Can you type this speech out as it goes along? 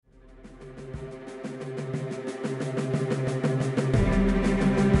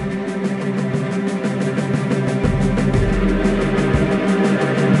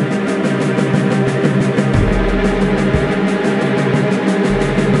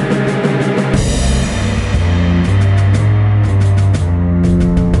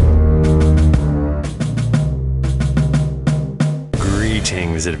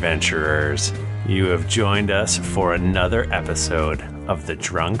Greetings, adventurers. You have joined us for another episode of the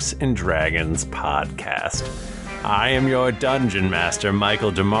Drunks and Dragons podcast. I am your dungeon master,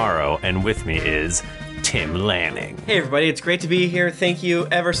 Michael Demaro, and with me is Tim Lanning. Hey everybody, it's great to be here. Thank you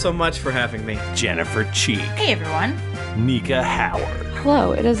ever so much for having me. Jennifer Cheek. Hey everyone. Nika Howard.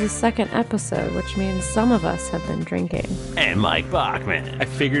 Hello, it is the second episode, which means some of us have been drinking. And Mike Bachman. I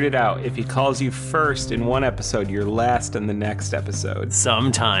figured it out. If he calls you first in one episode, you're last in the next episode.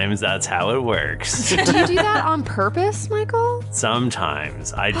 Sometimes that's how it works. Do you do that on purpose, Michael?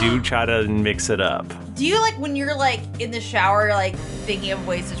 Sometimes. I do try to mix it up. Do you when you're in the shower, thinking of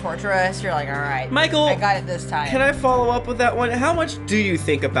ways to torture us? You're like, all right, Michael, I got it this time. Can I follow up with that one? How much do you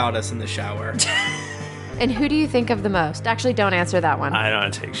think about us in the shower? And who do you think of the most? Actually, don't answer that one. I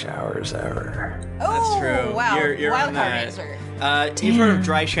don't take showers ever. Oh, That's true. Wow. You're Wild on card that. answer. You've heard of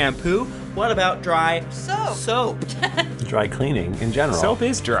dry shampoo? What about dry Soap. soap? Dry cleaning in general. Soap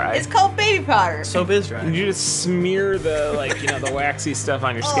is dry. It's called baby powder. Soap is dry. You just smear the the waxy stuff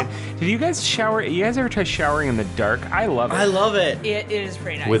on your skin. Did you guys shower? You guys ever try showering in the dark? I love it. I love it. It is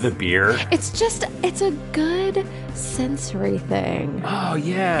pretty nice. With a beer. It's a good sensory thing. Oh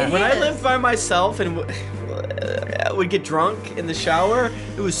yeah. It When I is. lived by myself and would get drunk in the shower,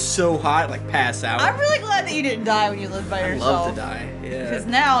 it was so hot, pass out. I'm really glad that you didn't die when you lived by I yourself. love to die. Because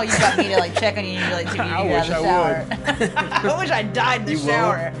Yeah. now you got me to check on you and see if you I get wish out of the shower. I wish I died in the You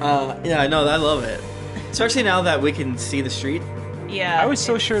shower. won't? Yeah, I know. I love it. Especially now that we can see the street. Yeah. I was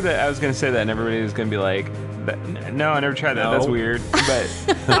so sure that I was going to say that, and everybody was going to be like, "No, I never tried that. No. That's weird." But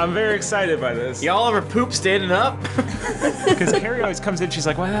I'm very excited by this Y'all ever poop standing up? because Carrie always comes in. She's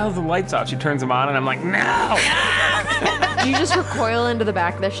like, "Why the hell are the lights off?" She turns them on, and I'm like, "No." You just recoil into the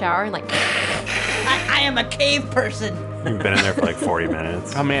back of the shower and I am a cave person. You've been in there for 40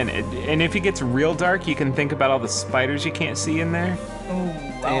 minutes. Oh man! And if it gets real dark, you can think about all the spiders you can't see in there. Ooh,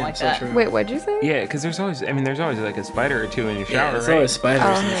 I don't like so that. true. wait, what'd you say? Yeah, because there's always a spider or two in your shower, Yeah, there's right? always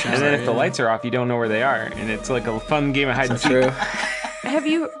spiders in the Oh, shower. And then if the lights are off, you don't know where they are, and it's like a fun game of hide and That's seek. true.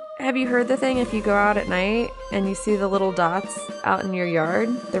 Have you heard the thing if you go out at night and you see the little dots out in your yard,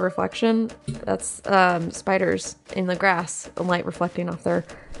 the reflection? That's spiders in the grass, the light reflecting off their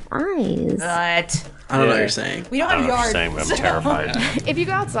eyes. But I don't know what you're saying. we don't I don't have know what you're yards. saying, but I'm terrified. If you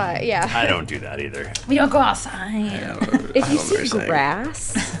go outside, yeah. I don't do that either. We don't go outside. If you see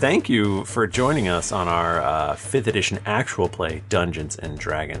grass, Thank you for joining us on our 5th edition actual play Dungeons and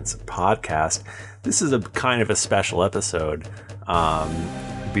Dragons podcast. This is a kind of a special episode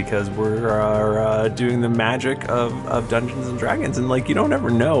because we're doing the magic of Dungeons and Dragons, and you don't ever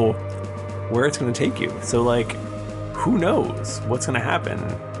know where it's going to take you. So who knows what's going to happen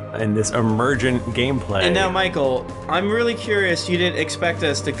in this emergent gameplay. And now, Michael, I'm really curious. You didn't expect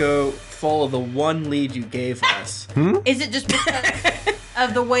us to go follow the one lead you gave us. Is it just because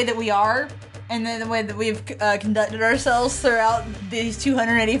of the way that we are and then the way that we've conducted ourselves throughout these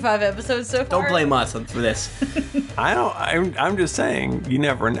 285 episodes so far? Don't blame us for this. I'm just saying, you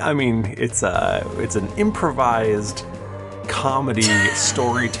never. I mean, it's an improvised comedy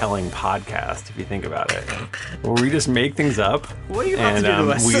storytelling podcast, if you think about it, where we just make things up. What are you about to do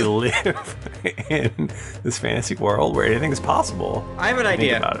to us? We live in this fantasy world where anything is possible. I have an Think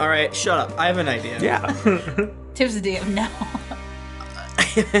idea. about it. All right, shut up. I have an idea. Yeah. Tips the DM now.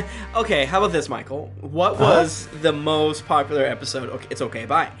 Okay, how about this, Michael? What was the most popular episode? Okay, it's Okay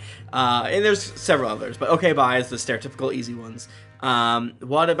Bye. And there's several others, but Okay Bye is the stereotypical easy ones.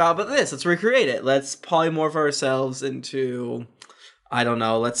 What about this? Let's recreate it. Let's polymorph ourselves into, I don't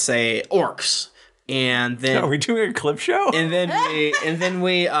know, let's say orcs. And then Are we doing a clip show? and then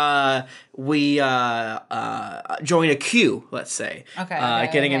we join a queue, let's say. Okay,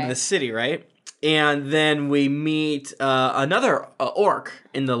 getting okay. into the city, right? And then we meet another orc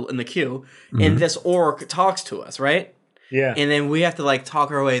in the queue, and this orc talks to us, right? Yeah. And then we have to talk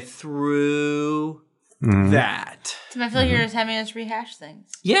our way through that. I feel like you're just having us rehash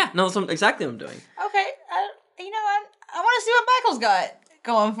things. Yeah, no, that's exactly what I'm doing. Okay, I want to see what Michael's got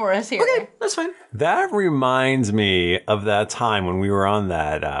going for us here. Okay, that's fine. That reminds me of that time when we were on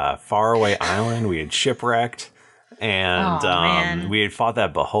that faraway island. We had shipwrecked, and man. we had fought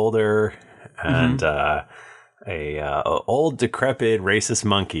that beholder, and a old decrepit racist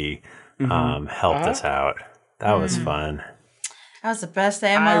monkey helped us out. That was fun. That was the best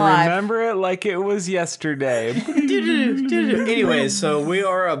day of my I life. remember it like it was yesterday. Anyways, so we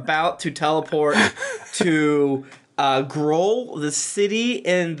are about to teleport to Grohl, the city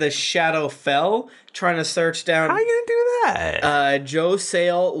in the Shadowfell, trying to search down How are you gonna do that? Joe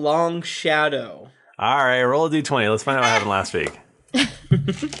Sale Long Shadow. All right, roll a d20. Let's find out what happened last week.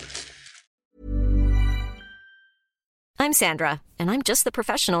 I'm Sandra, and I'm just the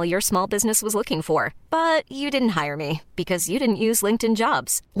professional your small business was looking for. But you didn't hire me because you didn't use LinkedIn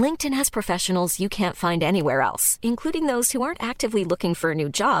Jobs. LinkedIn has professionals you can't find anywhere else, including those who aren't actively looking for a new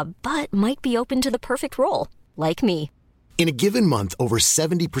job, but might be open to the perfect role, like me. In a given month, over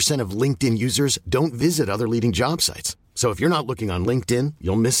 70% of LinkedIn users don't visit other leading job sites. So if you're not looking on LinkedIn,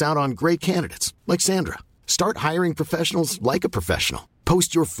 you'll miss out on great candidates like Sandra. Start hiring professionals like a professional.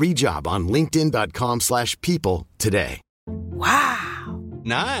 Post your free job on linkedin.com/people today. Wow.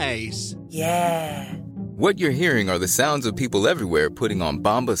 Nice. Yeah. What you're hearing are the sounds of people everywhere putting on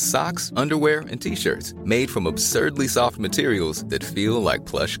Bombas socks, underwear, and T-shirts made from absurdly soft materials that feel like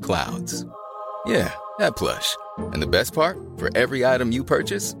plush clouds. Yeah, that plush. And the best part? For every item you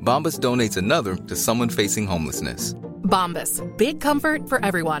purchase, Bombas donates another to someone facing homelessness. Bombas. Big comfort for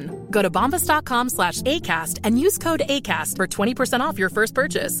everyone. Go to bombas.com/ACAST and use code ACAST for 20% off your first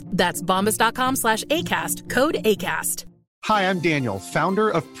purchase. That's bombas.com/ACAST. Code ACAST. Hi, I'm Daniel, founder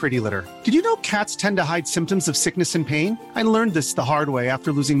of Pretty Litter. Did you know cats tend to hide symptoms of sickness and pain? I learned this the hard way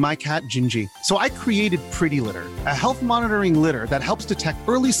after losing my cat, Gingy. So I created Pretty Litter, a health monitoring litter that helps detect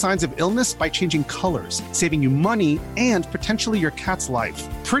early signs of illness by changing colors, saving you money and potentially your cat's life.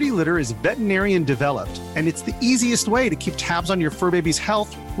 Pretty Litter is veterinarian developed, and it's the easiest way to keep tabs on your fur baby's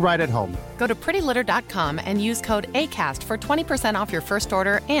health right at home. Go to prettylitter.com and use code ACAST for 20% off your first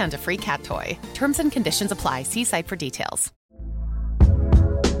order and a free cat toy. Terms and conditions apply. See site for details.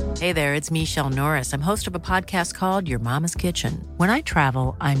 Hey there, it's Michelle Norris. I'm host of a podcast called Your Mama's Kitchen. When I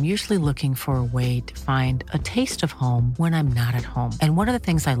travel, I'm usually looking for a way to find a taste of home when I'm not at home. And one of the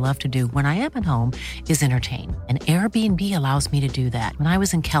things I love to do when I am at home is entertain. And Airbnb allows me to do that. When I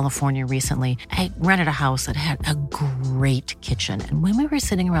was in California recently, I rented a house that had a great kitchen. And when we were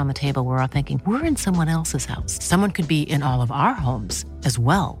sitting around the table, we're all thinking, we're in someone else's house. Someone could be in all of our homes as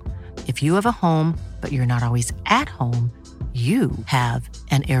well. If you have a home, but you're not always at home, you have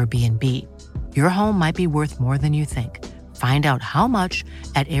an Airbnb. Your home might be worth more than you think. Find out how much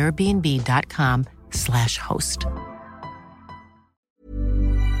at airbnb.com/host.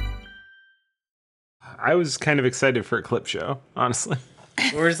 I was kind of excited for a clip show, honestly.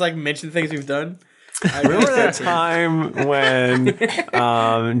 We're just like mention things we've done. Remember that time when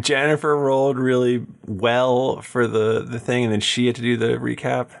Jennifer rolled really well for the thing, and then she had to do the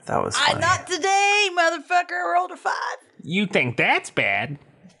recap? That was funny. Not today, motherfucker. I rolled a 5. You think that's bad?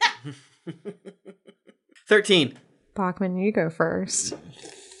 13. Bachman, you go first.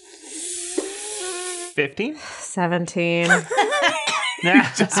 15? 17.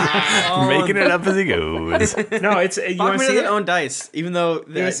 Just making it up as he goes. No, it's you want Bachman to see doesn't it? own dice, even though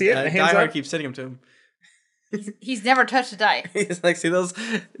wanna see it? Die Hands Hard up. keeps sending them to him. He's never touched a die. He's like, see those?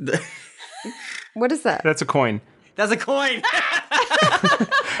 What is that? That's a coin. That's a coin.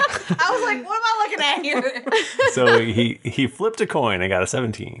 I was like, what am I looking at here? So he flipped a coin and got a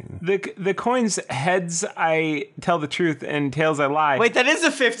 17. The coin's heads I tell the truth and tails I lie. Wait, that is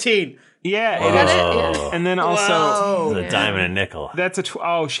a 15. Yeah, it is. Whoa. And then also It's a dime and a nickel. that's a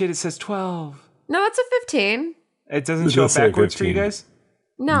oh shit, it says 12. No, it's a 15. It doesn't It show does say backwards for you 15. guys?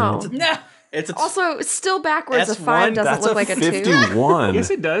 No. No. It's a Also, still backwards, a That's 5 one. doesn't That's look a like a 2. 51. Yes,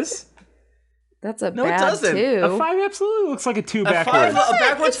 it does. That's a No, it bad doesn't. 2. A 5 absolutely looks like a 2 a backwards. five. A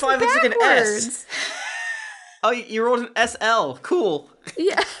backwards It's 5 looks like an S. backwards. Oh, you rolled an SL. Cool.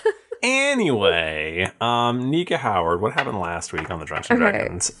 Yeah. Anyway, Nika Howard, what happened last week on the Drunks and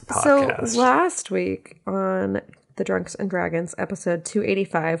Dragons podcast? So last week on the Drunks and Dragons episode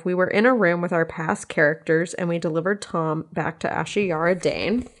 285, we were in a room with our past characters and we delivered Tom back to Ashiyara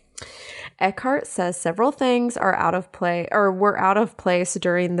Dane. Eckhart says several things are out of play or were out of place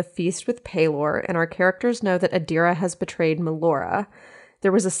during the feast with Pelor, and our characters know that Adira has betrayed Melora.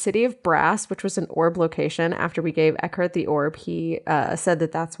 There was a city of brass, which was an orb location. After we gave Eckhart the orb, he said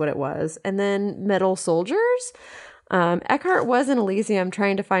that that's what it was. And then metal soldiers. Eckhart was in Elysium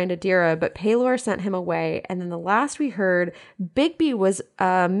trying to find Adira, but Pelor sent him away. And then the last we heard, Bigby was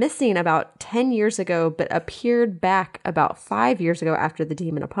missing about 10 years ago, but appeared back about 5 years ago after the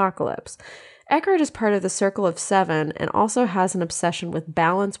demon apocalypse. Eckhart is part of the Circle of Seven and also has an obsession with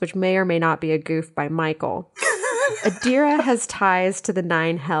balance, which may or may not be a goof by Michael. Adira has ties to the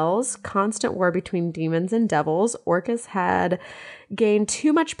Nine Hells, constant war between demons and devils. Orcus had gained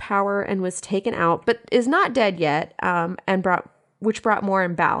too much power and was taken out, but is not dead yet, which brought more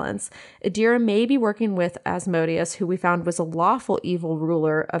imbalance. Adira may be working with Asmodeus, who we found was a lawful evil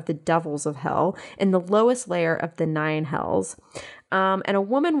ruler of the devils of hell, in the lowest layer of the Nine Hells. And a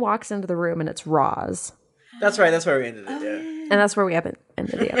woman walks into the room, and it's Roz. That's right. That's where we ended it. Yeah. And that's where we ended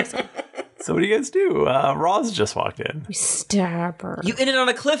the episode. So what do you guys do? Roz just walked in. We stab her. You ended on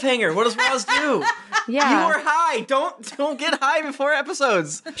a cliffhanger. What does Roz do? Yeah. You were high. Don't get high before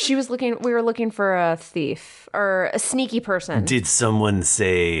episodes. We were looking for a thief or a sneaky person. Did someone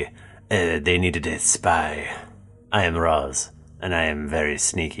say they needed a spy? I am Roz, and I am very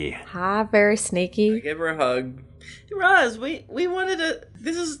sneaky. Hi, very sneaky. Give her a hug. Hey, Roz, we wanted to.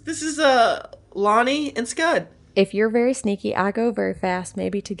 This is Lonnie and Scud. If you're very sneaky, I go very fast.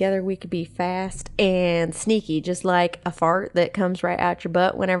 Maybe together we could be fast and sneaky, just like a fart that comes right out your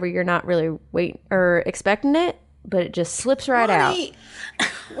butt whenever you're not really waiting or expecting it, but it just slips right Lonnie,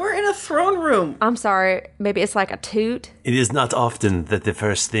 we're in a throne room. I'm sorry. Maybe it's like a toot. It is not often that the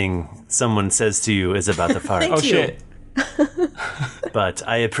first thing someone says to you is about the fart. Thank you. Shit. But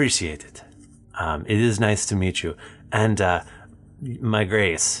I appreciate it. It is nice to meet you. And my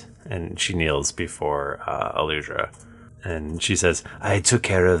Grace. And she kneels before Aludra. And she says, I took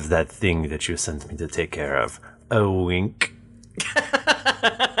care of that thing that you sent me to take care of. A wink.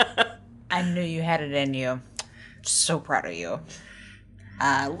 I knew you had it in you. So proud of you.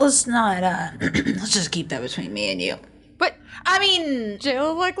 Let's not, let's just keep that between me and you. But I mean,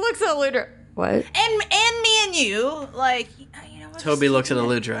 Jill looks at Aludra. What? And me and you, like, you know. Toby looks at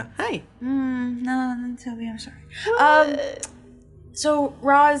Aludra. Hey. No, Toby, I'm sorry. So,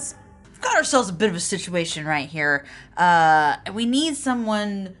 Roz, we've got ourselves a bit of a situation right here. We need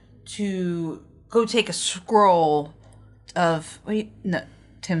someone to go take a scroll of... No,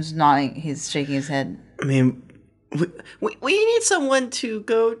 Tim's nodding. He's shaking his head. I mean, we need someone to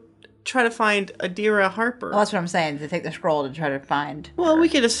go try to find Adira Harper. Well, that's what I'm saying, to take the scroll to try to find Well, her. we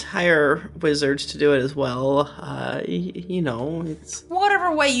could just hire wizards to do it as well. You know, it's...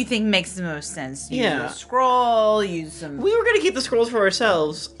 Whatever way you think makes the most sense. Use Yeah. a scroll, use some... We were going to keep the scrolls for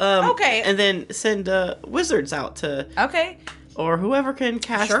ourselves. Okay. And then send wizards out to... Okay. Or whoever can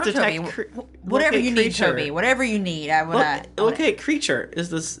cast Sure, detect... Toby. Whatever locate you need, creature. Toby. Whatever you need. I would... Locate creature is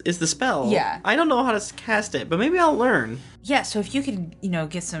the spell. Yeah. I don't know how to cast it, but maybe I'll learn. Yeah, so if you could,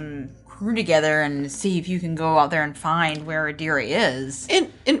 get some crew together and see if you can go out there and find where Adira is.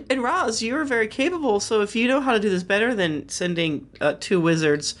 And Roz, you're very capable, so if you know how to do this better than sending 2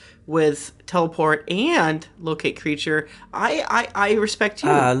 wizards with teleport and locate creature, I respect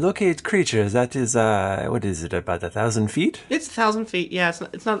you. Locate creature, that is, what is it, about 1,000 feet? It's 1,000 feet, yeah,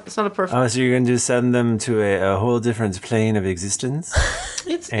 it's not a perfect... Oh, so you're going to send them to a whole different plane of existence?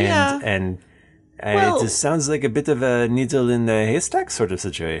 And it just sounds like a bit of a needle in the haystack sort of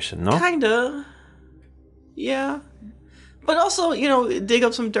situation, no? Kinda. Yeah. But also, dig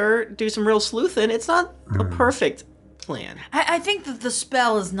up some dirt, do some real sleuthing. It's not a perfect plan. I think that the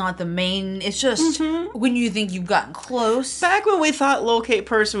spell is not the main. It's just when you think you've gotten close. Back when we thought locate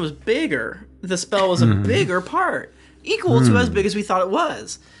person was bigger, the spell was a bigger part. Equal to as big as we thought it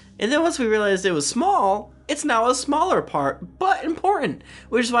was. And then once we realized it was small, it's now a smaller part, but important.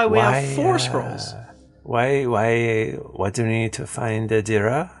 Which is why we have 4 scrolls. What do we need to find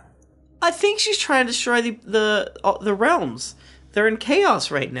Adira? I think she's trying to destroy the realms. They're in chaos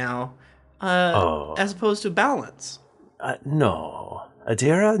right now, as opposed to balance. No.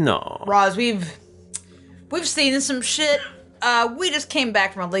 Adira? No. Roz, we've seen some shit. We just came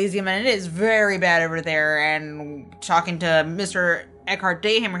back from Elysium, and it is very bad over there. And talking to Mr. Eckhart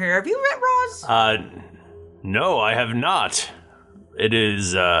Dayhammer here, have you met Roz? No, I have not. It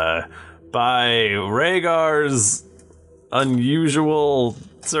is, by Rhaegar's unusual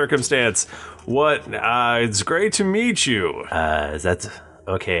circumstance. What? It's great to meet you. That's...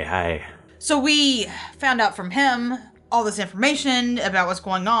 Okay, hi. So we found out from him all this information about what's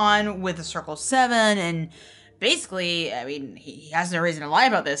going on with the Circle of 7, and basically, I mean, he has no reason to lie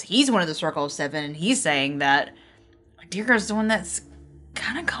about this. He's one of the Circle of 7, and he's saying that Adira's the one that's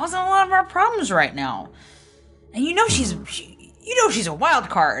kind of causing a lot of our problems right now. And she's a wild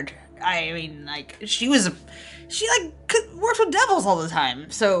card. I mean, she works with devils all the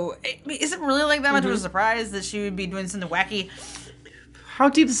time. So, is it really like that much of a surprise that she would be doing something wacky? How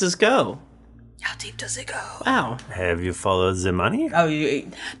deep does this go? How deep does it go? Wow. Have you followed the money? Oh,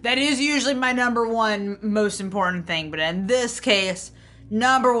 that is usually my number one most important thing. But in this case,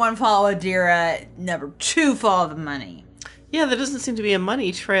 number 1, follow Adira. Number 2, follow the money. Yeah, there doesn't seem to be a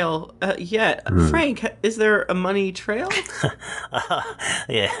money trail yet. Frank, is there a money trail?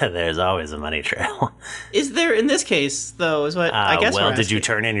 Yeah, there's always a money trail. Is there in this case, though, is what I guess Well, did you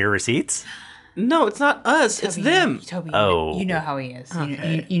turn in your receipts? No, it's not us. Toby, it's them. Toby, Oh. you know how he is.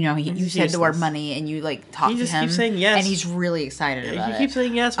 Okay. You said the word money and you talk He to just him. keeps saying yes. And he's really excited about He it. keeps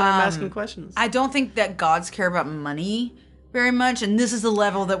saying yes when I'm asking questions. I don't think that gods care about money. very much, and this is the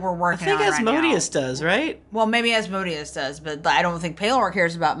level that we're I working think on right now. Asmodeus does, right? Well, maybe Asmodeus does, but I don't think Palor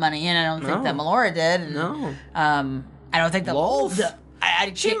cares about money, and I don't think that Melora did. And, No. I don't think that Lolth?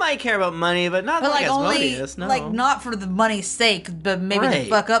 She might care about money, but not like Asmodeus. No. like not for the money's sake, but maybe to Right.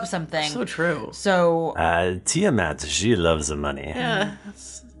 fuck up something. So true. So Tiamat, she loves the money. Yeah,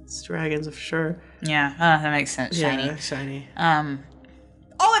 it's dragons for sure. yeah, that makes sense. Shiny. Yeah, shiny.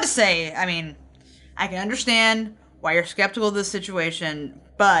 All I have to say, I mean, I can understand why you're skeptical of this situation,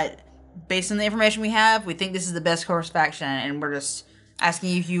 but based on the information we have, we think this is the best course of action, and we're just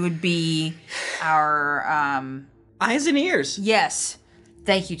asking if you would be our eyes and ears. Yes.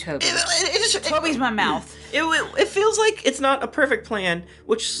 Thank you, Toby. Toby's my mouth. It feels like it's not a perfect plan,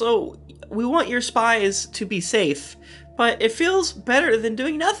 so we want your spies to be safe, but it feels better than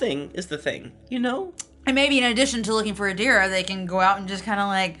doing nothing is the thing, you know? And maybe in addition to looking for Adira, they can go out and just kind of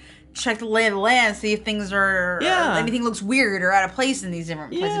like check the lay of the land, see if things are, or anything looks weird or out of place in these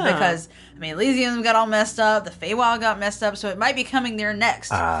different places. Yeah. Because, I mean, Elysium got all messed up, the Feywild got messed up, so it might be coming there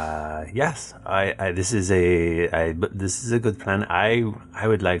next. Yes, this is a good plan. I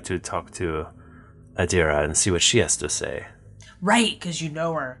would like to talk to Adira and see what she has to say. Right, because you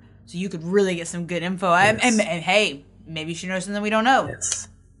know her. So you could really get some good info. And hey, maybe she knows something we don't know. Yes.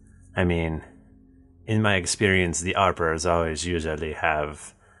 I mean, in my experience, the Arpers always usually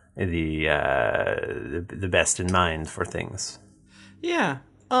have the best in mind for things. Yeah.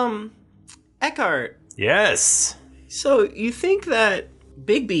 Eckhart. Yes. So you think that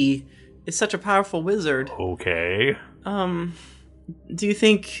Bigby is such a powerful wizard? Okay. Do you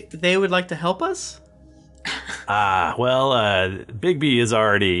think they would like to help us? Well,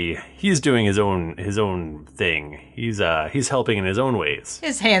 Bigby he's doing his own thing. He's helping in his own ways.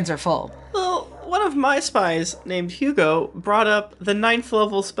 His hands are full. Well, one of my spies named Hugo brought up the 9th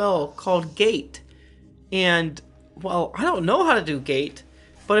level spell called Gate. And, well, I don't know how to do Gate,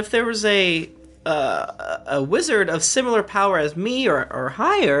 but if there was a wizard of similar power as me or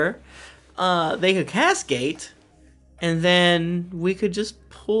higher, they could cast Gate, and then we could just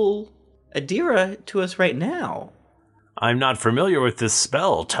pull Adira to us right now. I'm not familiar with this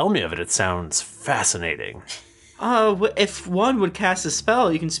spell. Tell me of it. It sounds fascinating. If one would cast a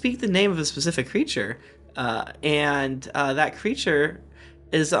spell, you can speak the name of a specific creature, and that creature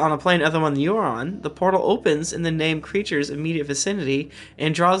is on a plane other one than you're on. The portal opens in the named creature's immediate vicinity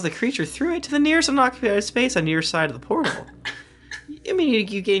and draws the creature through it to the nearest unoccupied space on your side of the portal. I mean,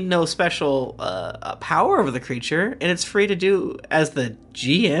 you gain no special power over the creature, and it's free to do as the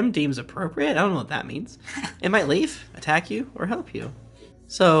GM deems appropriate. I don't know what that means. It might leave, attack you, or help you.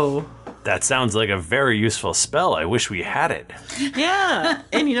 So that sounds like a very useful spell. I wish we had it. Yeah,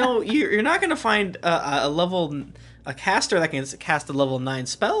 and you're not going to find a caster that can cast a level 9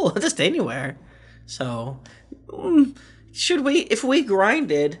 spell just anywhere. So if we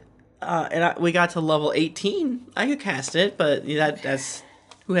grinded and we got to level 18, I could cast it, but that's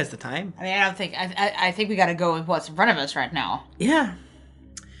who has the time? I mean, I think we got to go with what's in front of us right now. Yeah.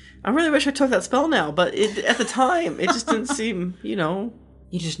 I really wish I took that spell now, but at the time, it just didn't seem,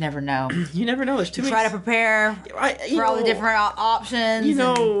 You just never know. You never know. There's too many. Try to prepare for all the different options. You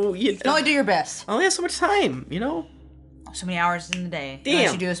can only do your best. I only have so much time, So many hours in the day. Damn.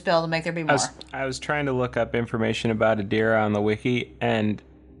 Unless you do a spell to make there be more. I was trying to look up information about Adira on the wiki, and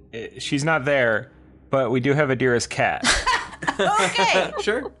she's not there, but we do have Adira's cat. Okay.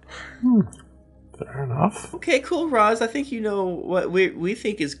 Sure. Fair enough. Okay, cool, Roz. I think you know what we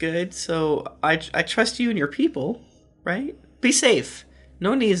think is good, so I trust you and your people, right? Be safe.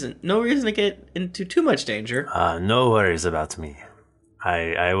 No reason to get into too much danger. No worries about me.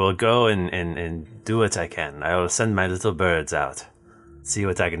 I will go and do what I can. I will send my little birds out, see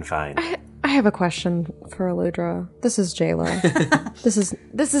what I can find. I have a question for Aludra. This is Jayla.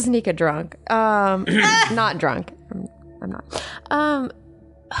 this is Nika drunk. Not drunk. I'm not.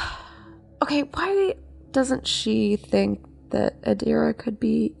 Okay, why doesn't she think that Adira could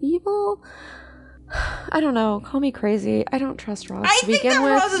be evil? I don't know. Call me crazy. I don't trust Roz I to think begin that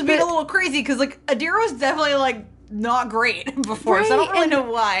with. Roz is being a little crazy because Adira was definitely not great before, Right, so I don't really and know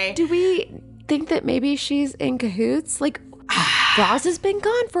why. Do we think that maybe she's in cahoots? Roz has been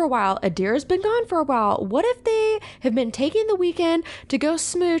gone for a while. Adira's been gone for a while. What if they have been taking the weekend to go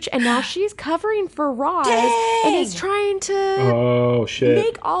smooch and now she's covering for Roz and is trying to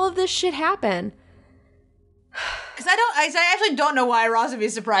make all of this shit happen? Because I actually don't know why Roz would be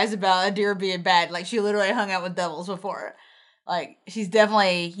surprised about Adira being bad. She literally hung out with devils before. She's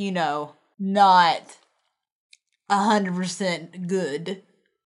definitely, not 100% good.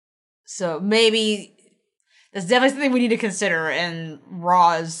 So maybe that's definitely something we need to consider in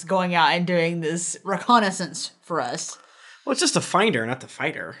Roz going out and doing this reconnaissance for us. Well, it's just to find her, not to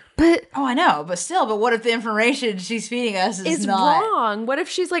fight her. But Oh, I know, but still, but what if the information she's feeding us is it's not wrong. What if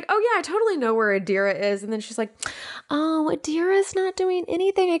she's like, oh yeah, I totally know where Adira is, and then she's like, oh, Adira's not doing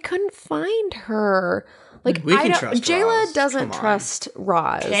anything. I couldn't find her. Like, We can trust Jayla Roz. doesn't Come on. trust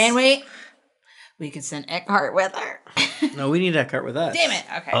Roz. Can we? We could send Eckhart with her. No, we need Eckhart with us. Damn it.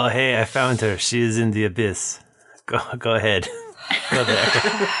 Okay. Oh, hey, I found her. She is in the abyss. Go ahead. Go there.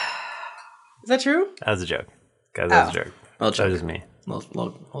 Is that true? That was a joke. Guys, that was a joke. Well, That was me.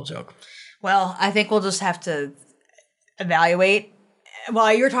 Whole joke. Well, I think we'll just have to evaluate.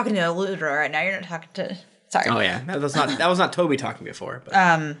 Well, you're talking to Eludra right now. You're not talking to. Sorry. Oh yeah, that was not Toby talking before. But.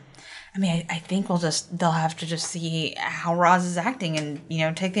 I mean, I think they'll have to just see how Roz is acting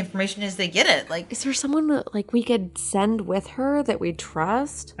and, take the information as they get it. Like, Is there someone that, like, we could send with her that we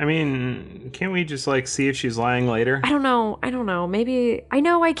trust? I mean, can't we just like see if she's lying later? I don't know. Maybe I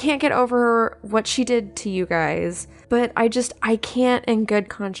know I can't get over what she did to you guys, but I can't in good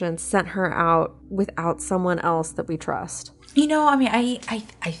conscience send her out without someone else that we trust. I mean, I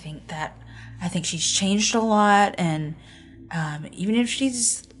think she's changed a lot, and even if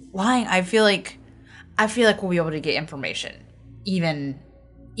she's lying, I feel like we'll be able to get information, even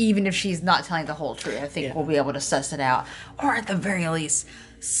if she's not telling the whole truth. I think we'll be able to suss it out, or at the very least,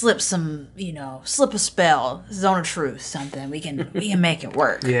 slip a spell, zone of truth, something. We can make it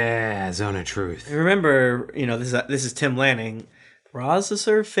work. Yeah, zone of truth. And remember, this is Tim Lanning. Roz has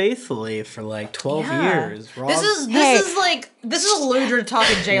served faithfully for like 12 years. Roz, This is Eludra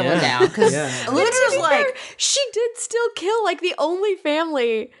talking Jayla down, because Eludra's like, she did still kill like the only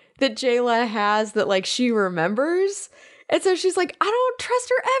family that Jayla has that like she remembers. And so she's like, I don't trust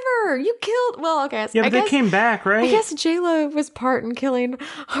her ever. You killed. Well, okay. Yeah, but they came back, right? I guess Jayla was part in killing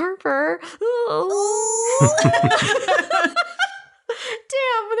Harper.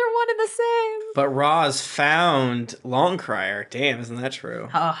 Damn, but they're one and the same. but Roz found Longcrier. Damn, isn't that true?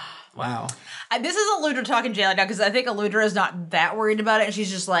 Wow. this is Eludra talking Jayla now, because I think Eludra is not that worried about it, and she's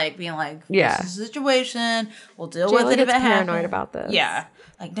just like being like, Yeah. this is a situation. We'll deal Jayla with it if it gets happens. paranoid about this. Yeah,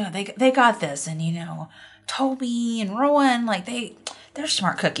 like no, they got this, and Toby and Rowan, like they're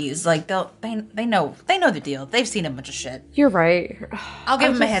smart cookies. Like they know the deal. They've seen a bunch of shit. You're right. I'll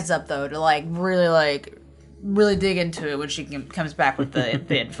give them a heads up though to really dig into it when she comes back with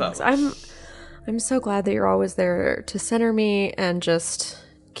the info. I'm so glad that you're always there to center me and just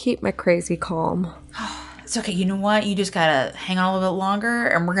keep my crazy calm. It's okay. You know what? You just gotta hang on a little bit longer,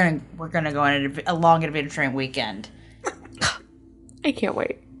 and we're gonna go on a long adventuring weekend. I can't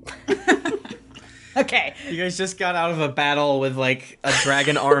wait. Okay. You guys just got out of a battle with like a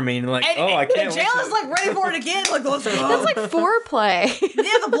dragon army, and like, I can't wait. Jayla's like ready for it again. Like, let's go. That's like foreplay.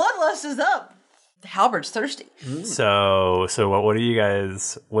 Yeah, the bloodlust is up. Halbert's thirsty. So what are you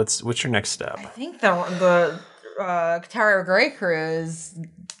guys? What's your next step? I think the Tower of Grey crew is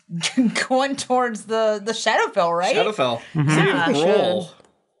going towards the Shadowfell, right? Shadowfell. City of Grohl,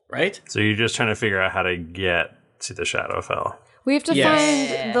 right? So you're just trying to figure out how to get to the Shadowfell. We have to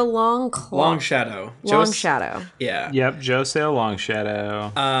find the Long Claw. Long Shadow. Long Shadow. Yeah. Yep, Josale Long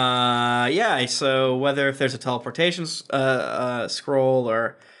Shadow. Yeah. So whether if there's a teleportation scroll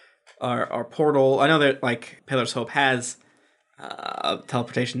or portal, I know that like Paler's Hope has a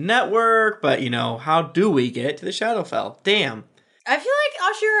teleportation network, but how do we get to the Shadowfell? Damn. I feel like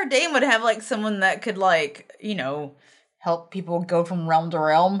Ashura Dane would have like someone that could help people go from realm to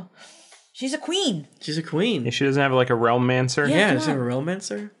realm. She's a queen. She's a queen. She doesn't have like a Realmmancer? Yeah, doesn't have a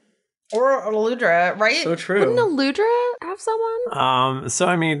Realmmancer? Or Eludra, right? So true. Wouldn't Eludra have someone? So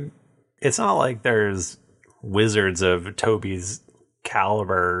I mean, it's not like there's wizards of Toby's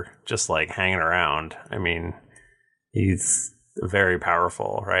caliber just like hanging around. I mean, he's very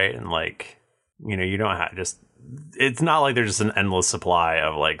powerful, right? And like, you don't have it's not like there's just an endless supply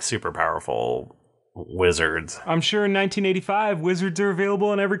of like super powerful wizards. I'm sure in 1985, wizards are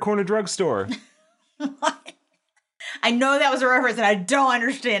available in every corner drugstore. I know that was a reference and I don't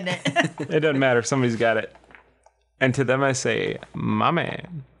understand it. It doesn't matter if somebody's got it. And to them I say, my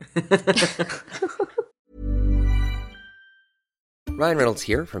man. Ryan Reynolds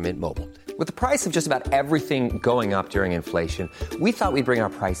here from Mint Mobile. With the price of just about everything going up during inflation, we thought we'd bring our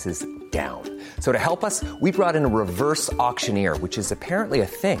prices down. So to help us, we brought in a reverse auctioneer, which is apparently a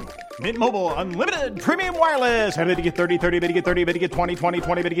thing. Mint Mobile Unlimited Premium Wireless. How to get 30, 30, bit to get 30, bit to get 20, 20,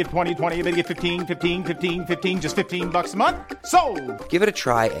 20, bit to get 20, 20, bit to get 15, 15, 15, 15, just $15 a month? Sold! Give it a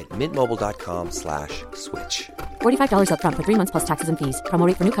try at mintmobile.com/switch. $45 up front for 3 months plus taxes and fees. Promo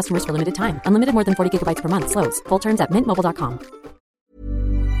rate for new customers for limited time. Unlimited more than 40 gigabytes per month. Slows full terms at mintmobile.com.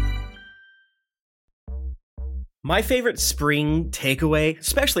 My favorite spring takeaway,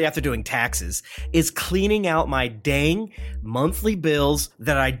 especially after doing taxes, is cleaning out my dang monthly bills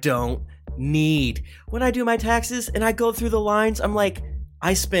that I don't need. When I do my taxes and I go through the lines, I'm like,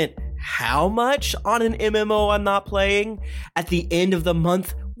 I spent how much on an MMO I'm not playing? At the end of the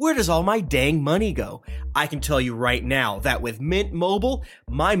month, where does all my dang money go? I can tell you right now that with Mint Mobile,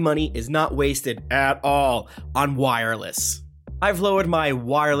 my money is not wasted at all on wireless. I've lowered my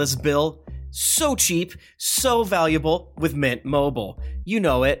wireless bill so cheap, so valuable with Mint Mobile. You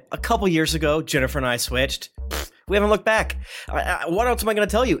know it. A couple years ago, Jennifer and I switched. We haven't looked back. What else am I going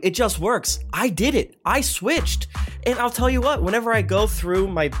to tell you? It just works. I did it. I switched. And I'll tell you what, whenever I go through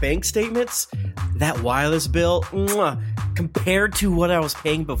my bank statements, that wireless bill, compared to what I was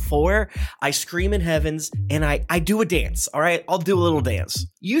paying before, I scream in heavens and I do a dance, all right? I'll do a little dance.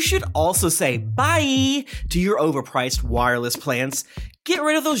 You should also say bye to your overpriced wireless plans. Get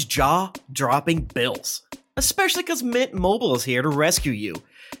rid of those jaw-dropping bills, especially because Mint Mobile is here to rescue you.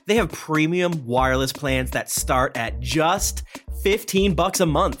 They have premium wireless plans that start at just $15 a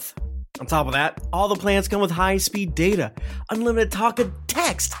month. On top of that, all the plans come with high-speed data, unlimited talk and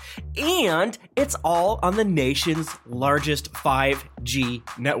text, and it's all on the nation's largest 5G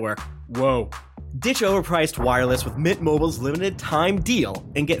network. Whoa. Ditch overpriced wireless with Mint Mobile's limited time deal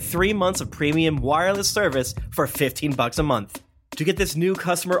and get 3 months of premium wireless service for $15 a month. To get this new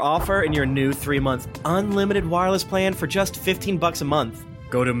customer offer and your new 3-month unlimited wireless plan for just $15 a month,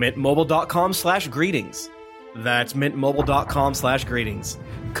 go to mintmobile.com/greetings. That's mintmobile.com/greetings.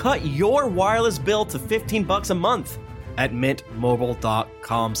 Cut your wireless bill to $15 a month at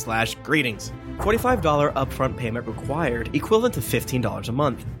mintmobile.com/greetings. $45 upfront payment required, equivalent to $15 a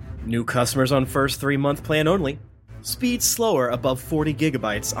month. New customers on first 3-month plan only. Speed slower above 40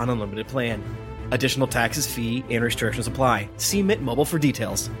 gigabytes on unlimited plan. Additional taxes, fee, and restrictions apply. See Mint Mobile for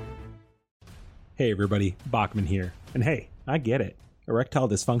details. Hey everybody, Bachman here. And hey, I get it. Erectile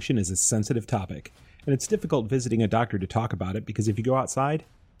dysfunction is a sensitive topic, and it's difficult visiting a doctor to talk about it because if you go outside,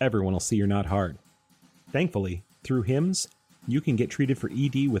 everyone will see you're not hard. Thankfully, through HIMS, you can get treated for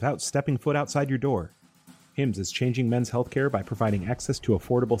ED without stepping foot outside your door. HIMS is changing men's healthcare by providing access to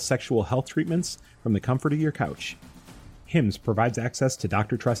affordable sexual health treatments from the comfort of your couch. HIMS provides access to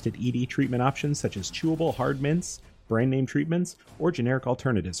doctor-trusted ED treatment options such as chewable hard mints, brand-name treatments, or generic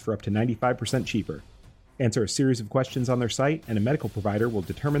alternatives for up to 95% cheaper. Answer a series of questions on their site, and a medical provider will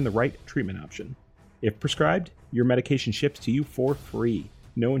determine the right treatment option. If prescribed, your medication ships to you for free.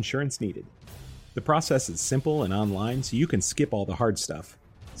 No insurance needed. The process is simple and online, so you can skip all the hard stuff.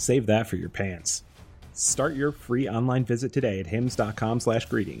 Save that for your pants. Start your free online visit today at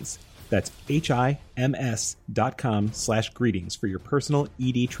hims.com/greetings. That's HIMS.com/greetings for your personal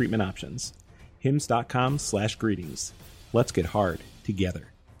ED treatment options. hims.com/greetings. Let's get hard together.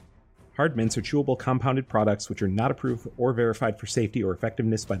 Hard mints are chewable compounded products which are not approved or verified for safety or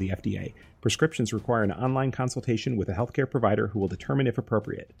effectiveness by the FDA. Prescriptions require an online consultation with a healthcare provider who will determine if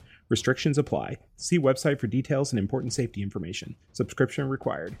appropriate. Restrictions apply. See website for details and important safety information. Subscription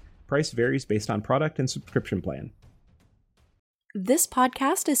required. Price varies based on product and subscription plan. This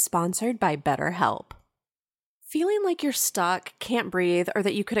podcast is sponsored by BetterHelp. Feeling like you're stuck, can't breathe, or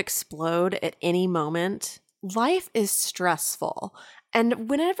that you could explode at any moment? Life is stressful. And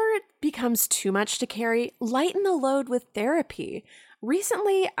whenever it becomes too much to carry, lighten the load with therapy.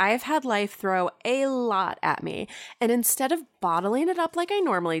 Recently, I've had life throw a lot at me, and instead of bottling it up like I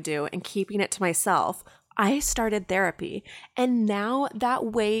normally do and keeping it to myself, I started therapy, and now that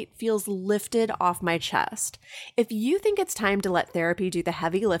weight feels lifted off my chest. If you think it's time to let therapy do the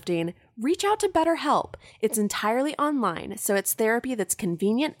heavy lifting, reach out to BetterHelp. It's entirely online, so it's therapy that's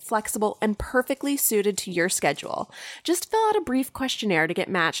convenient, flexible, and perfectly suited to your schedule. Just fill out a brief questionnaire to get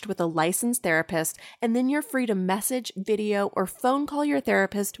matched with a licensed therapist, and then you're free to message, video, or phone call your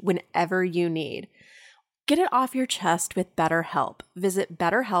therapist whenever you need. Get it off your chest with BetterHelp. Visit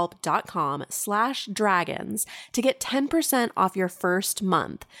betterhelp.com/dragons to get 10% off your first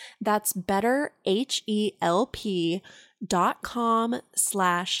month. That's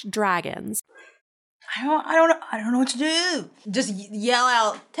betterhelp.com/dragons. I don't know what to do. Just yell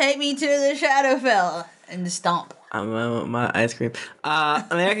out, "Take me to the Shadowfell," and just stomp. My ice cream. I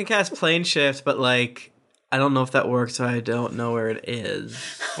mean, I can cast Plane Shift, but like, I don't know if that works, so I don't know where it is.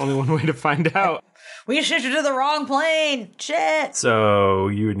 Only one way to find out. We shifted to the wrong plane. Shit. So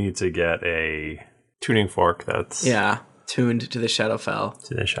you would need to get a tuning fork that's tuned to the Shadowfell.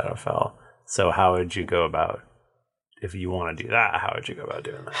 To the Shadowfell. So how would you go about, if you want to do that? How would you go about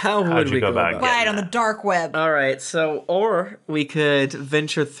doing that? How would we go about right on the dark web? All right. So, or we could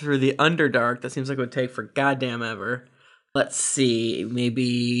venture through the Underdark. That seems like it would take for goddamn ever. Let's see,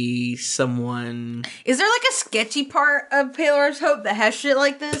 maybe someone... Is there like a sketchy part of Paylor's Hope that has shit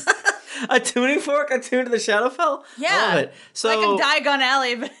like this? A tuning fork attuned to the Shadowfell? Yeah. I love it. So, like a Diagon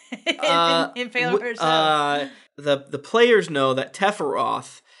Alley in Paylor's Hope. The players know that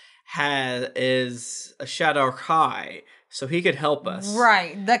Tefferoth is a Shadow High, so he could help us.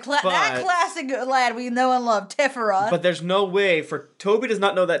 Right. That classic lad we know and love, Tefferoth. But there's no way for... Toby does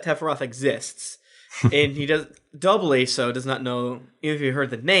not know that Tefferoth exists. And he does doubly so does not know, even if he heard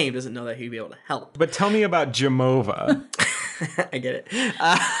the name, doesn't know that he'd be able to help. But tell me about Jamova. I get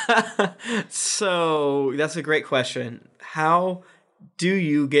it. So that's a great question. How do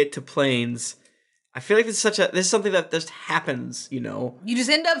you get to Plains? I feel like this is something that just happens, you know. You just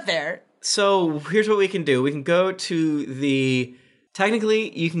end up there. So here's what we can do. We can go to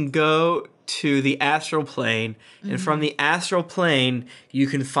technically you can go to the astral plane, and from the astral plane you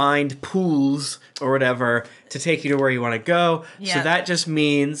can find pools or whatever to take you to where you want to go. Yeah. So that just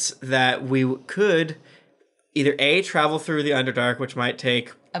means that we could either travel through the Underdark, which might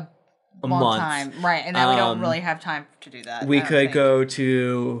take a Long month. time. Right. And then we don't really have time to do that. We could go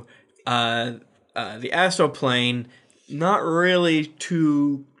to the astral plane, not really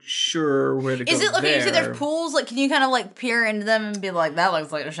too sure where to go. Is it okay? there. You said there's pools. Like, can you kind of like peer into them and be like, "That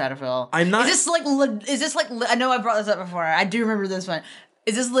looks like a Shadowfell"? I'm not. Is this like? I know I brought this up before. I do remember this one.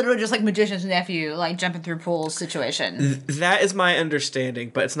 Is this literally just like Magician's Nephew, like jumping through pools situation? That is my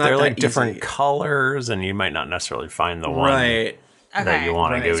understanding, but it's not. They're that like different easy. colors, and you might not necessarily find the one Right. that you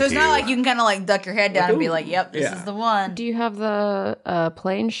want to go to. So it's not like you can kind of like duck your head down and be like, "Yep, this is the one." Do you have the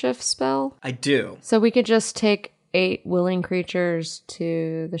plane shift spell? I do. So we could just take 8 willing creatures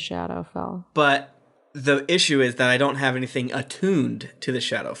to the Shadowfell. But the issue is that I don't have anything attuned to the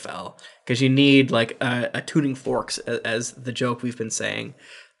Shadowfell, because you need like a tuning forks, as the joke we've been saying,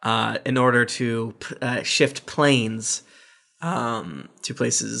 in order to shift planes to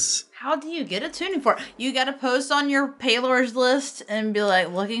places. How do you get a tuning fork? You got to post on your Paylor's list and be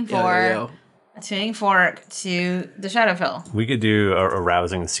like looking for a tuning fork to the Shadowfell. We could do a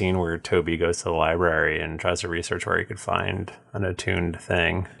rousing scene where Toby goes to the library and tries to research where he could find an attuned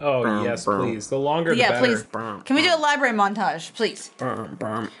thing. Oh, yes, please. The longer the better. Please. Can we do a library montage, please?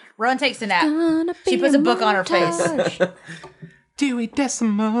 Rowan takes a nap. She puts a book on her face. Dewey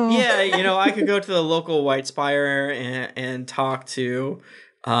Decimal. Yeah, you know, I could go to the local White Spire and talk to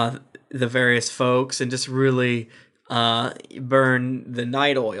the various folks and just really burn the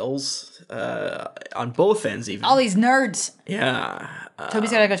night oils on both ends, even. All these nerds. Yeah.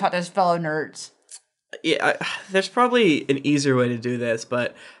 Toby's got to go talk to his fellow nerds. Yeah, there's probably an easier way to do this,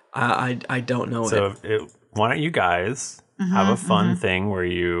 but I don't know. So why don't you guys have a fun thing where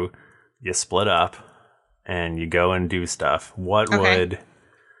you split up and you go and do stuff? What would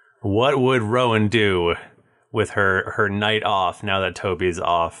Rowan do with her night off now that Toby's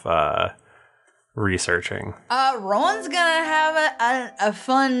off researching? Rowan's gonna have a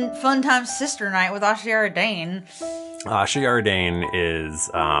fun time sister night with Ashiara Dane. Ashiara Dane is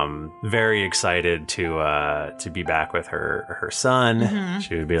very excited to be back with her son. Mhm.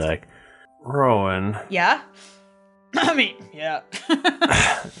 She would be like, Rowan, Yeah? I mean, yeah.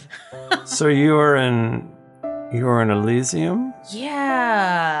 so you were in Elysium?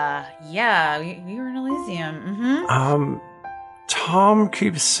 Yeah. We were in Elysium. Mm-hmm. Tom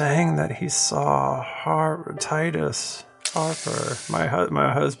keeps saying that he saw Titus Harper, my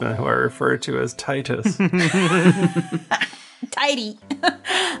husband, who I refer to as Titus. Tidy.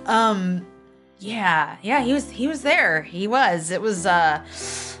 Yeah, he was there. He was. It was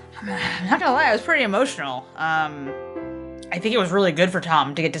I'm not gonna lie, it was pretty emotional. I think it was really good for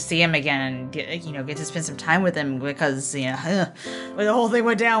Tom to get to see him again and get to spend some time with him, because when the whole thing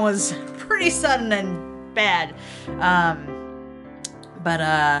went down was pretty sudden and bad.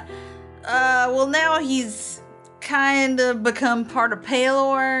 Well, now he's kind of become part of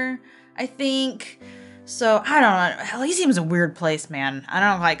Paylor, I think. So, I don't know. Elysium's a weird place, man. I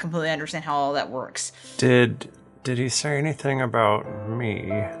don't quite completely understand how all that works. Did he say anything about me?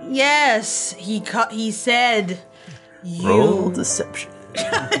 Yes, he said you... Roll deception.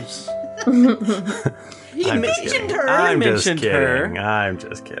 He mentioned her. I'm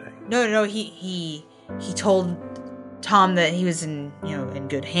just kidding. No, he told Tom that he was in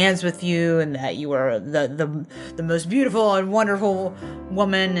good hands with you, and that you were the most beautiful and wonderful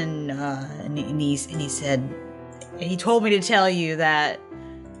woman, and he said, he told me to tell you that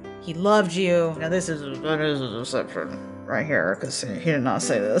he loved you. Now that is a deception right here, because he did not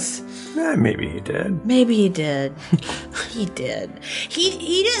say this. Maybe he did. Maybe he did. He did.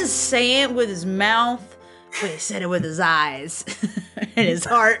 He didn't say it with his mouth, but he said it with his eyes and his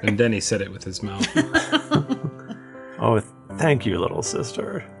heart. And then he said it with his mouth. Oh, thank you, little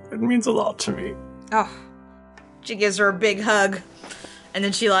sister. It means a lot to me. Oh, she gives her a big hug, and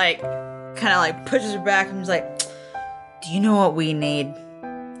then she kind of pushes her back and is like, "Do you know what we need?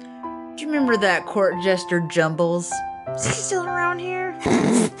 Do you remember that court jester Jumbles? Is he still around here?"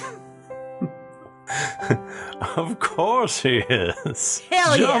 Of course he is.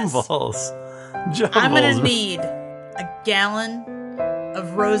 Hell yes. Jumbles. I'm gonna need a gallon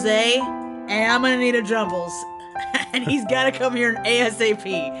of rosé, and I'm gonna need a Jumbles. And he's gotta come here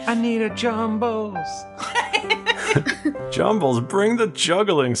ASAP. I need a Jumbles. Jumbles, bring the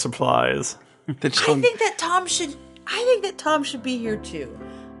juggling supplies. I think that Tom should be here too.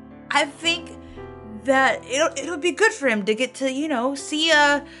 I think that it'll be good for him to get to, see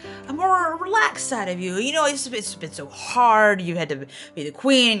a more relaxed side of you. It's been so hard. You had to be the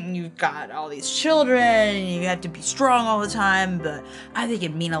queen, and you've got all these children, and you have to be strong all the time. But I think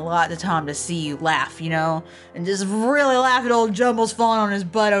it'd mean a lot to Tom to see you laugh, and just really laugh at old Jumbles falling on his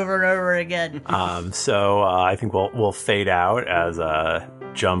butt over and over again. So I think we'll fade out as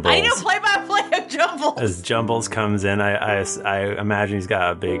Jumbles. I need a play-by-play of Jumbles. As Jumbles comes in, I imagine he's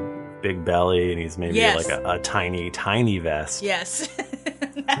got a big belly, and he's maybe Yes. like a tiny vest. Yes,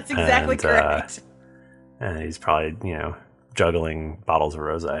 that's exactly correct. And he's probably, juggling bottles of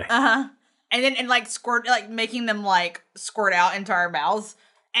rosé. And squirt, making them squirt out into our mouths,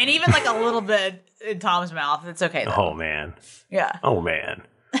 and even a little bit in Tom's mouth. It's okay though. Oh man. Yeah. Oh man.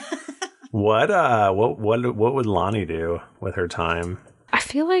 What would Lonnie do with her time? I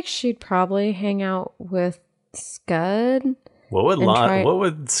feel like she'd probably hang out with Scud. What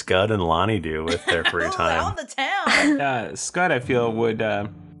would Scud and Lonnie do with their free time? On the town. Scud, I feel,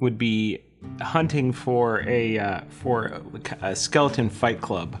 would be hunting for a skeleton fight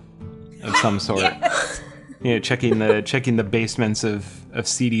club of some sort. Yes. Checking the basements of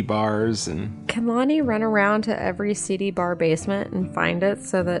seedy bars. And Can Lonnie run around to every seedy bar basement and find it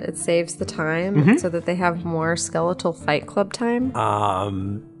so that it saves the time, so that they have more skeletal fight club time?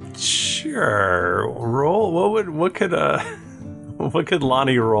 Sure. Roll. What could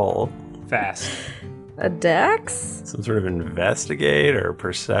Lonnie roll? Fast. A dex? Some sort of investigate or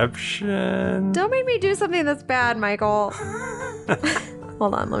perception? Don't make me do something that's bad, Michael.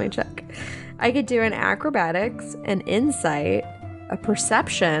 Hold on, let me check. I could do an acrobatics, an insight, a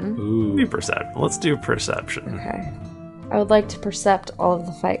perception. Ooh, perception. Let's do perception. Okay. I would like to percept all of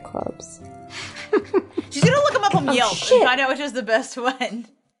the fight clubs. She's gonna look them up on Yelp shit. and find out which is the best one.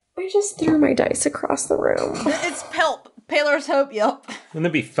 I just threw my dice across the room. It's Pelp. Paler's Hope Yelp. Wouldn't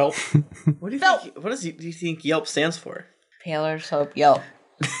it be Felp? What do you think? What do you think Yelp stands for? Paler's Hope Yelp.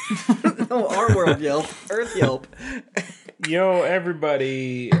 No, our world Yelp, Earth Yelp. Yo,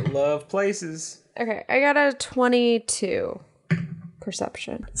 everybody love places. Okay, I got a 22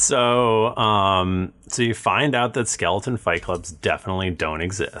 perception. So you find out that skeleton fight clubs definitely don't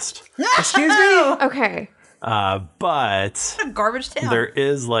exist. Excuse me? Okay. But garbage town. There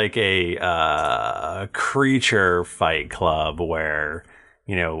is a creature fight club where,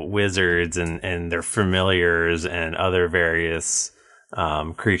 wizards and their familiars and other various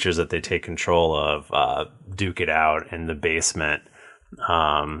creatures that they take control of duke it out in the basement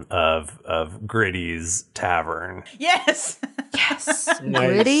of Gritty's Tavern. Yes. Yes. Nice.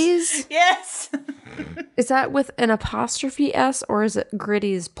 Gritty's? Yes. Is that with an apostrophe S or is it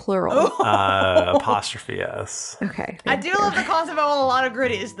Gritty's plural? Apostrophe S. Okay. I do love the concept of a lot of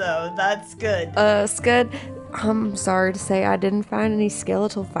Gritties, though. That's good. Scud, I'm sorry to say I didn't find any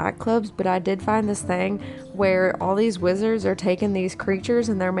skeletal fight clubs, but I did find this thing where all these wizards are taking these creatures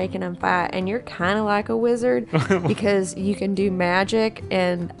and they're making them fight, and you're kind of like a wizard because you can do magic,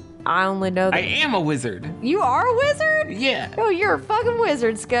 and I only know that... I am a wizard. You are a wizard? Yeah. Oh, you're a fucking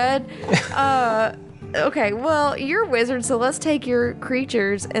wizard, Scud. Okay, well, you're a wizard, so let's take your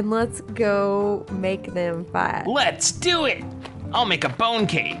creatures and let's go make them fight. Let's do it. I'll make a bone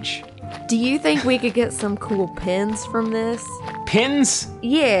cage. Do you think we could get some cool pins from this? Pins?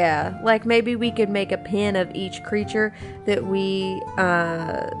 Yeah, like maybe we could make a pin of each creature that we,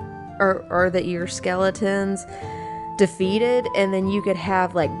 or that your skeletons defeated, and then you could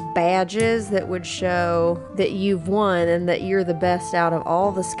have like badges that would show that you've won and that you're the best out of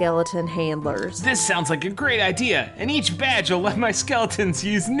all the skeleton handlers. This sounds like a great idea, and each badge will let my skeletons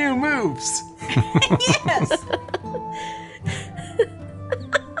use new moves. Yes.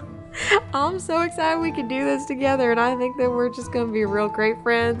 I'm so excited we can do this together, and I think that we're just going to be real great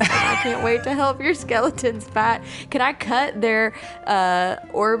friends. And I can't wait to help your skeletons fight. Can I cut their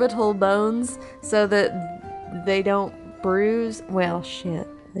orbital bones so that they don't bruise? Well, shit.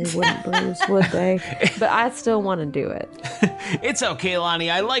 They wouldn't bruise, would they? But I still want to do it. It's okay, Lonnie.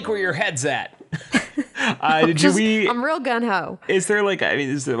 I like where your head's at. I'm real gun ho. Is there like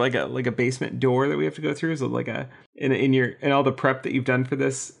a basement door that we have to go through? Is it like in all the prep that you've done for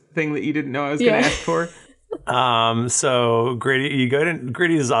this thing that you didn't know I was going to ask for? So Grady,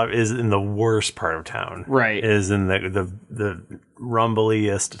 Grady is in the worst part of town. Right. Is in the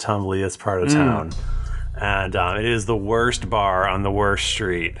rumbliest, tumbliest part of town. And it is the worst bar on the worst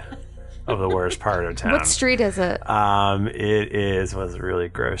street of the worst part of town. What street is it? It was a really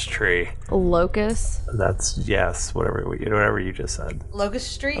gross tree. Locust? That's, yes, whatever you just said.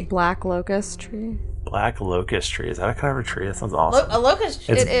 Locust Street? A black locust tree? Black locust tree. Is that a kind of a tree? That sounds awesome. A locust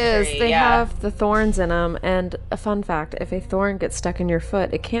tree. It is. They have the thorns in them. And a fun fact, if a thorn gets stuck in your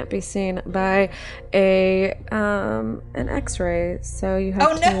foot, it can't be seen by an x-ray. So you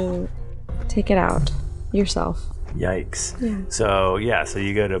have to take it out yourself. Yikes. Yeah. So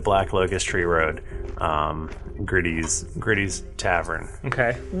you go to Black Locust Tree Road, Gritty's Tavern.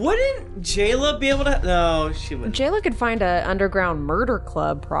 Okay. Wouldn't Jayla be able to? No, she wouldn't. Jayla could find an underground murder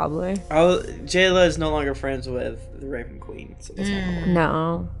club, probably. Oh, Jayla is no longer friends with the Raven Queen. So that's not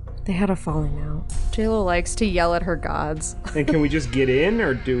No, they had a falling out. Jayla likes to yell at her gods. And can we just get in,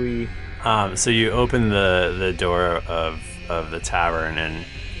 or do we? So you open the door of the tavern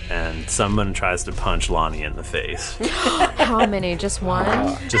and someone tries to punch Lonnie in the face. How many? Just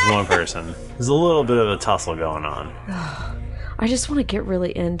one? Just one person. There's a little bit of a tussle going on. I just want to get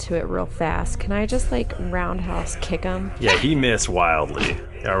really into it real fast. Can I just roundhouse kick him? Yeah, he missed wildly.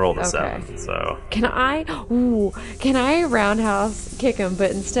 I rolled a Okay. 7, so. Can I roundhouse kick him,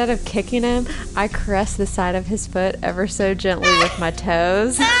 but instead of kicking him, I caress the side of his foot ever so gently with my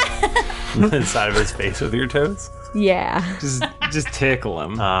toes? Inside of his face with your toes? Yeah. Just tickle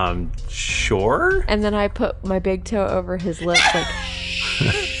him. Sure. And then I put my big toe over his lips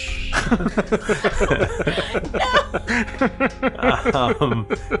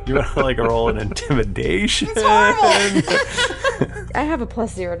you want to roll an intimidation? It's horrible. I have a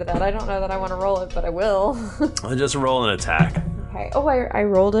 +0 to that. I don't know that I want to roll it, but I will. I'll just roll an attack. Okay. Oh, I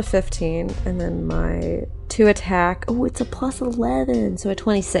rolled a 15, and then my 2 attack. Oh, it's a +11, so a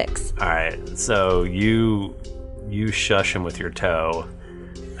 26. All right, so you shush him with your toe,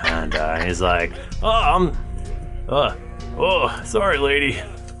 and he's like, sorry, lady.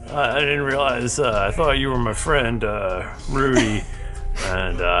 I didn't realize, I thought you were my friend, Rudy,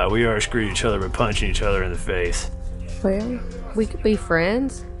 and we always greet each other by punching each other in the face. Well, we could be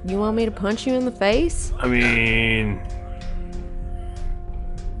friends. You want me to punch you in the face? I mean,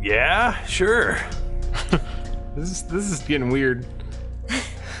 yeah, sure. This is getting weird.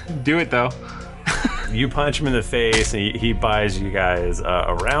 Do it, though. You punch him in the face, and he buys you guys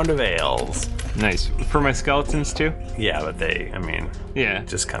a round of ales. Nice. For my skeletons, too? Yeah, but yeah,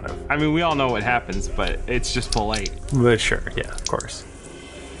 just kind of... I mean, we all know what happens, but it's just polite. But sure, yeah, of course.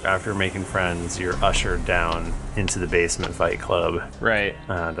 After making friends, you're ushered down into the basement fight club. Right.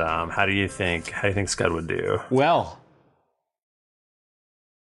 And how do you think Scud would do? Well,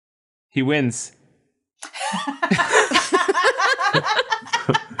 he wins.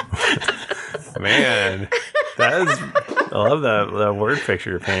 Man, I love that word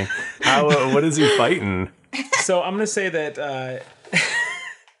picture you're painting. What is he fighting? So I'm gonna say that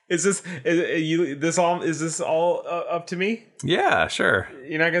is this all up to me? Yeah, sure.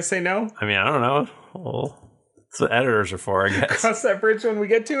 You're not gonna say no? I mean, I don't know. Well, that's what editors are for, I guess. Cross that bridge when we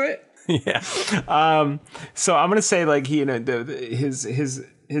get to it. Yeah. So I'm gonna say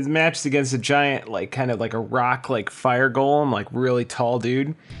his match is against a giant kind of like a rock fire golem, really tall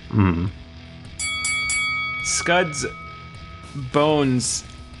dude. Mm-hmm. Scud's bones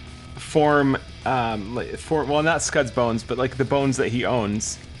form well, not Scud's bones, but the bones that he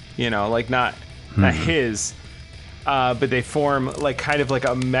owns, not his, but they form kind of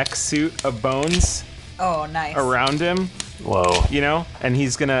a mech suit of bones. Oh, nice. Around him. Whoa. And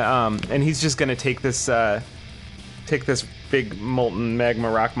he's gonna and he's just gonna take this big molten magma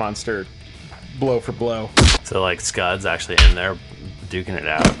rock monster blow for blow. So Scud's actually in there duking it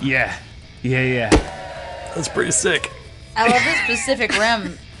out. Yeah. That's pretty sick. I love this Pacific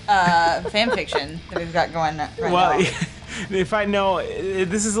Rim fan fiction that we've got going right now. If I know,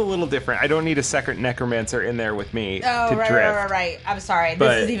 this is a little different. I don't need a second necromancer in there with me to drift. Right. I'm sorry.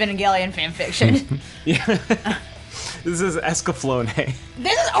 But- This is Evangelion fan fiction. Yeah. This is Escaflowne.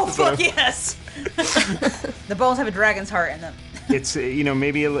 Fuck yes! The bones have a dragon's heart in them. It's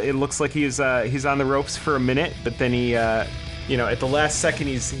maybe it looks like he's on the ropes for a minute, but then he at the last second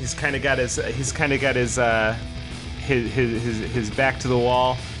he's kind of got his back to the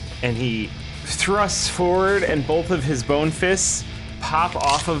wall, and he thrusts forward, and both of his bone fists pop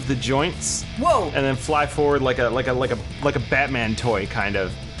off of the joints. Whoa! And then fly forward like a Batman toy kind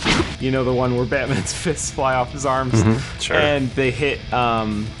of. You know, the one where Batman's fists fly off his arms, sure. and they hit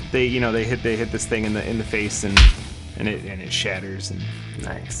they hit this thing in the face, and it shatters. And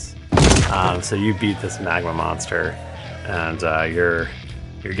nice. So you beat this magma monster, and you're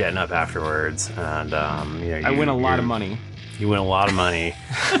getting up afterwards, and I win a lot of money. You win a lot of money.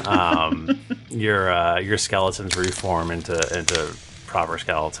 Your skeletons reform into proper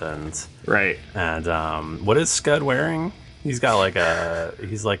skeletons. Right. And what is Scud wearing? He's got like a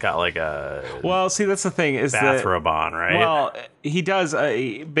Well, see, that's the thing is bathrobe on, right? Well, he does,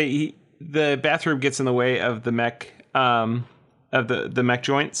 but the bathrobe gets in the way of the mech of the mech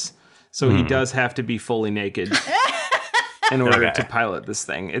joints, so he does have to be fully naked in order to pilot this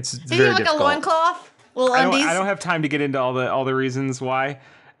thing. It's very difficult. A loincloth, little undies. I don't have time to get into all the reasons why.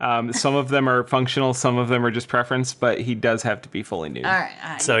 Some of them are functional, some of them are just preference, but he does have to be fully nude. All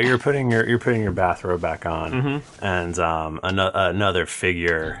right. So you're putting your bathrobe back on, and another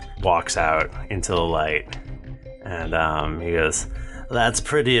figure walks out into the light, and he goes, "That's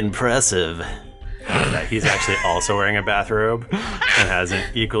pretty impressive." He's actually also wearing a bathrobe and has an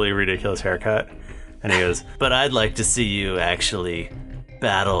equally ridiculous haircut, and he goes, "But I'd like to see you actually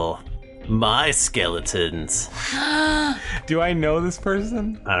battle my skeletons." Do I know this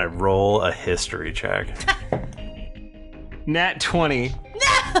person? I roll a history check. Nat 20.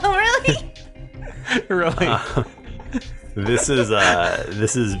 No, really? Really? This is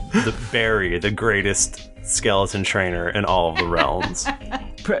the Barry, the greatest skeleton trainer in all of the realms.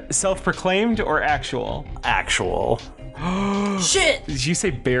 Self-proclaimed or actual? Actual. Shit! Did you say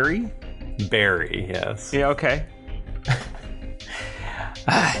Barry? Barry, yes. Yeah, okay.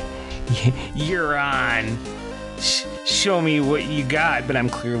 You're on. Show me what you got, but I'm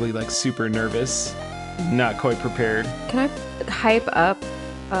clearly like super nervous, not quite prepared. Can I hype up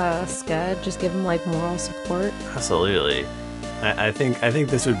Scud? Just give him like moral support. Absolutely. I think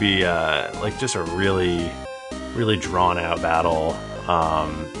this would be like just a really, really drawn out battle. How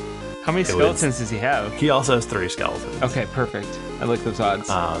many skeletons does he have? He also has 3 skeletons. Okay, perfect. I like those odds.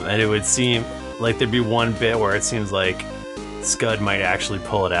 And it would seem like there'd be one bit where it seems like Scud might actually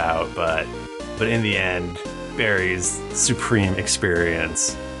pull it out, but in the end, Barry's supreme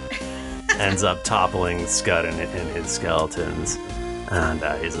experience ends up toppling Scud and his skeletons, and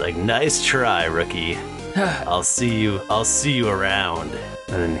he's like, "Nice try, rookie. I'll see you around."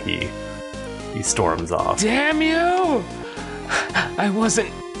 And then he storms off. Damn you! I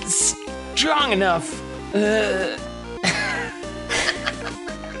wasn't strong enough. And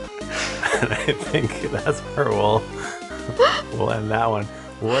I think that's where we'll end that one.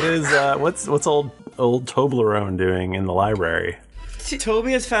 What is what's old Toblerone doing in the library?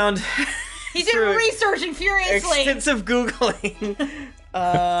 Toby has found He's been researching furiously. extensive Googling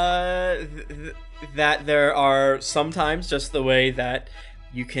that there are sometimes just the way that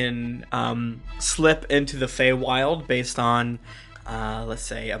you can slip into the Feywild based on let's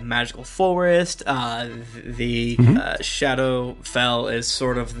say a magical forest. The Shadowfell is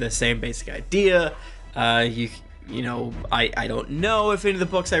sort of the same basic idea. You know, I don't know if any of the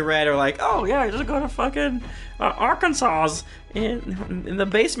books I read are like, oh yeah, just go to fucking Arkansas in the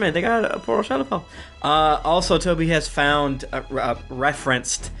basement. They got a portal Shadowfell. Also, Toby has found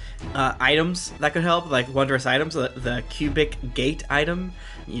referenced items that could help, like wondrous items. The cubic gate item,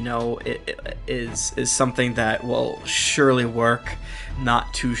 you know, it is something that will surely work.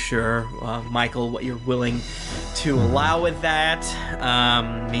 Not too sure, Michael, what you're willing to allow with that.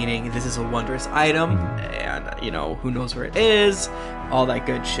 Meaning, this is a wondrous item, and you know, who knows where it is, all that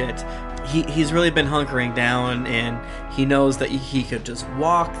good shit. He's really been hunkering down, and he knows that he could just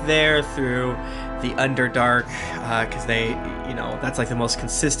walk there through the Underdark, because that's like the most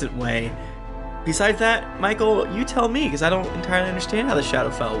consistent way. Besides that, Michael, you tell me, because I don't entirely understand how the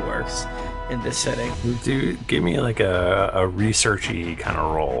Shadowfell works in this setting. Dude, give me like a researchy kind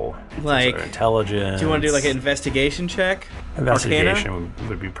of role. Like sort of intelligence. Do you want to do like an investigation check? Investigation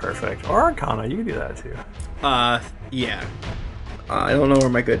would be perfect. Or Arcana, you can do that too. Yeah. I don't know where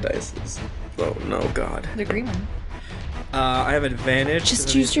my good dice is. Oh, no, God. The green one. I have advantage.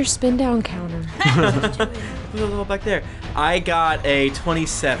 Just use your spin down counter. Put a little back there. I got a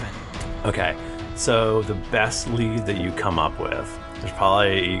 27. Okay, so the best lead that you come up with, you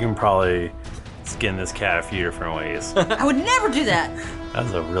can probably skin this cat a few different ways. I would never do that. That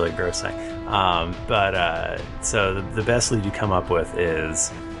was a really gross thing. So the best lead you come up with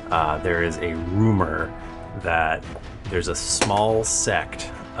is there is a rumor that there's a small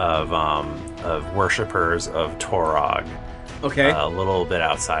sect of worshippers of Torog. Okay. A little bit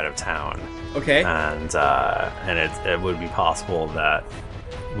outside of town. Okay. And it would be possible that,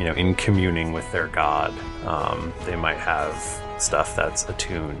 you know, in communing with their god, they might have stuff that's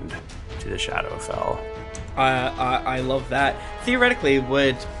attuned to the Shadowfell. I love that. Theoretically,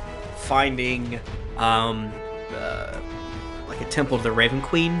 would finding like a temple to the Raven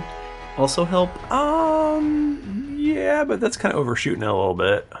Queen also help? Yeah, but that's kind of overshooting it a little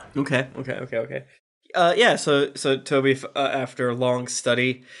bit. Okay. Yeah, so Toby, after a long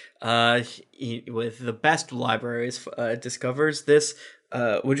study with the best libraries, discovers this,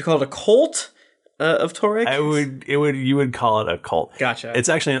 would you call it a cult of Torek? You would call it a cult. Gotcha. It's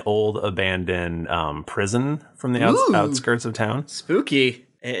actually an old abandoned prison from the outskirts of town. Spooky.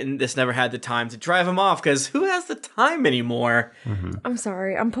 And this never had the time to drive him off, because who has the time anymore? I'm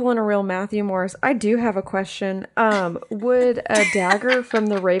sorry, I'm pulling a real Matthew Morris. I do have a question. Would a dagger from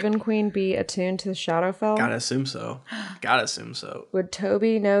the Raven Queen be attuned to the Shadowfell? Gotta assume so. Would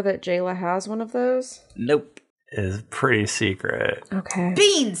Toby know that Jayla has one of those? Nope. Is pretty secret. Okay.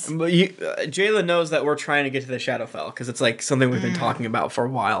 Beans! But Jayla knows that we're trying to get to the Shadowfell, because it's like something we've been talking about for a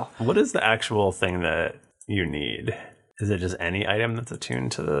while. What is the actual thing that you need? Is it just any item that's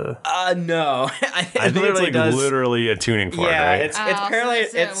attuned to the... No. I think it's like literally a tuning fork, right? It's apparently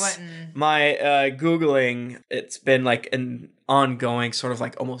it's my Googling. It's been like an ongoing sort of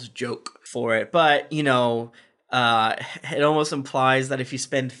like almost joke for it. But, you know, it almost implies that if you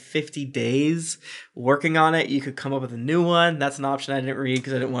spend 50 days working on it, you could come up with a new one. That's an option I didn't read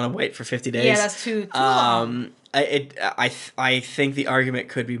because I didn't want to wait for 50 days. Yeah, that's too long. I think the argument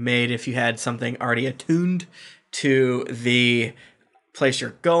could be made if you had something already attuned to the place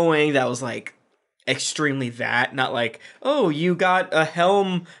you're going that was like extremely not like, oh, you got a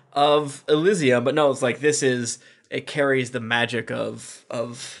helm of Elysium, but no, it's like it carries the magic of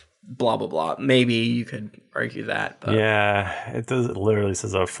blah blah blah. Maybe you could argue that, but yeah, it literally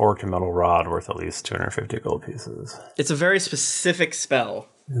says a forked metal rod worth at least 250 gold pieces. It's a very specific spell.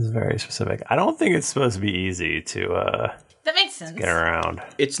 It's very specific. I don't think it's supposed to be easy to that makes sense. Get around.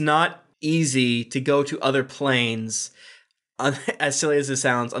 It's not easy to go to other planes, as silly as it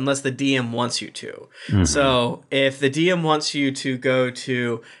sounds, unless the DM wants you to. Mm-hmm. So if the DM wants you to go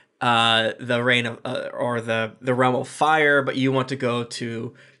to the reign of or the realm of fire, but you want to go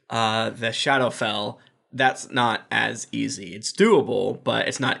to the Shadowfell, that's not as easy. It's doable, but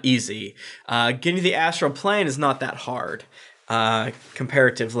it's not easy. Getting to the astral plane is not that hard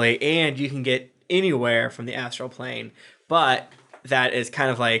comparatively, and you can get anywhere from the astral plane, but that is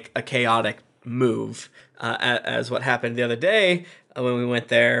kind of like a chaotic move, as what happened the other day when we went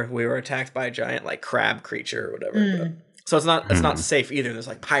there. We were attacked by a giant like crab creature or whatever. So it's not safe either. There's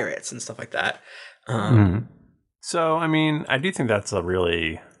like pirates and stuff like that. So I mean, I do think that is a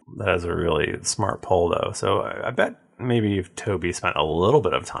really smart pull though. So I bet maybe if Toby spent a little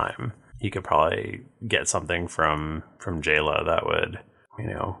bit of time, he could probably get something from Jayla that would,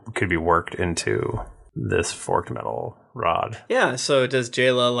 could be worked into this forked metal rod. Yeah, so does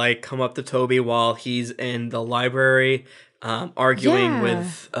Jayla like come up to Toby while he's in the library arguing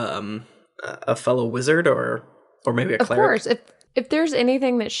with a fellow wizard or maybe a cleric? Of course. If there's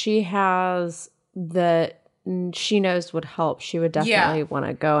anything that she has that she knows would help, she would definitely want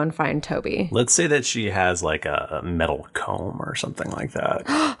to go and find Toby. Let's say that she has like a metal comb or something like that.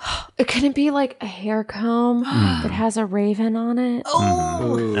 It couldn't be like a hair comb that has a raven on it.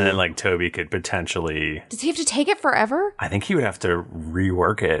 Oh, and then like Toby could potentially... Does he have to take it forever? I think he would have to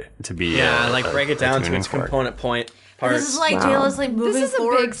rework it to be break it down to its component parts. This is like Jayla's like moving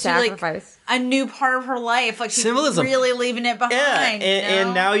forward a big sacrifice. To like a new part of her life. Like she's symbolism. Really leaving it behind. Yeah,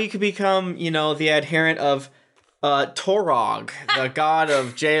 and now you could become, the adherent of Torog, the god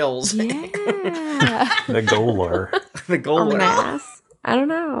of jails. Yeah. The Goler. The Goler. I don't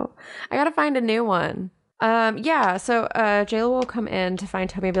know. I gotta find a new one. So Jayla will come in to find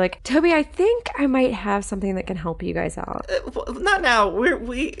Toby and be like, Toby, I think I might have something that can help you guys out. Not now. We're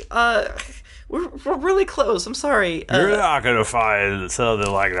really close. I'm sorry. You're not gonna find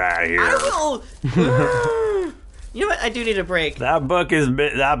something like that here. I will. You know what? I do need a break. That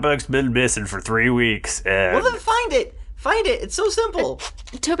book's been missing for 3 weeks. Well, then find it. Find it. It's so simple.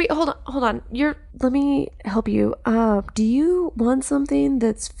 Toby, hold on. Let me help you. Do you want something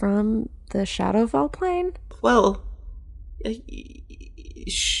that's from the Shadowfell plane? Well, I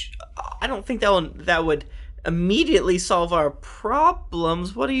don't think that would immediately solve our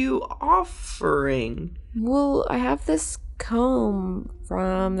problems. What are you offering? Well, I have this comb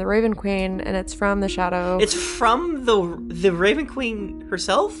from the Raven Queen, and it's from the Shadow. It's from the Raven Queen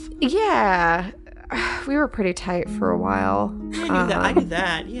herself? Yeah. We were pretty tight for a while. I knew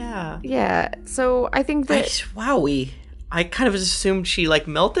that, yeah. Yeah, so I think that... Wowie. I kind of assumed she,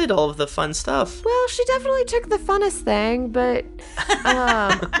 melted all of the fun stuff. Well, she definitely took the funnest thing, but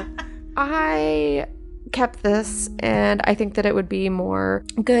I kept this, and I think that it would be more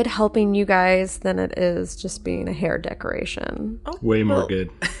good helping you guys than it is just being a hair decoration. Way more good.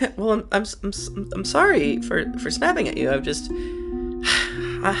 Well, I'm sorry for snapping at you.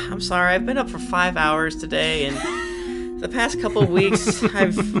 I'm sorry. I've been up for 5 hours today, and the past couple of weeks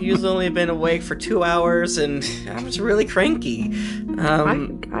I've usually only been awake for 2 hours, and I'm just really cranky.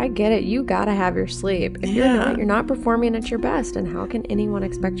 I get it. You gotta have your sleep. If you're not performing at your best, and how can anyone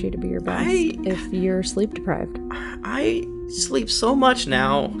expect you to be your best if you're sleep deprived? I sleep so much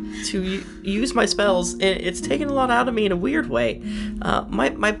now to use my spells, and it's taken a lot out of me in a weird way.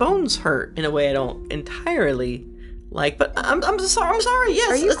 My bones hurt in a way I don't entirely like, but I'm sorry. Yes.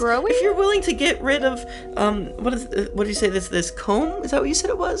 Are you growing? If you're willing to get rid of what did you say, this comb? Is that what you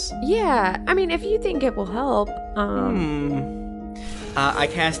said it was? Yeah. I mean, if you think it will help. I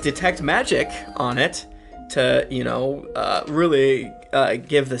cast Detect Magic on it to, really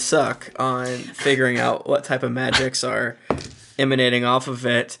give the suck on figuring out what type of magics are emanating off of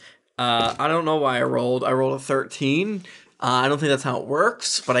it. I don't know why I rolled a 13. I don't think that's how it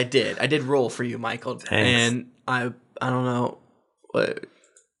works, but I did roll for you, Michael. Thanks. And I don't know what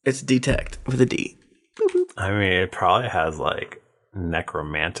it's Detect with a D. I mean, it probably has like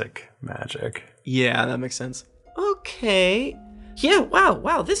necromantic magic. Yeah, that makes sense. Okay. Yeah,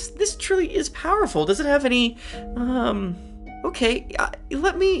 wow, this truly is powerful. Does it have any, okay,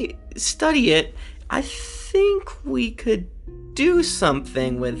 let me study it. I think we could do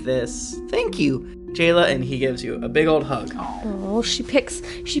something with this. Thank you, Jayla, and he gives you a big old hug. Oh, she picks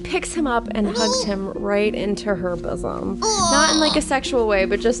him up and hugs him right into her bosom. Not in like a sexual way,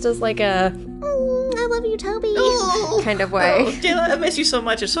 but just as like a, I love you, Toby, kind of way. Oh, Jayla, I miss you so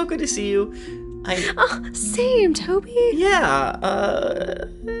much. It's so good to see you. Same, Toby. Yeah,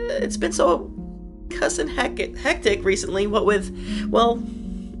 it's been so cussing hectic recently. What with, well,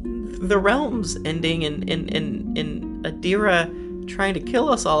 the realms ending and Adira trying to kill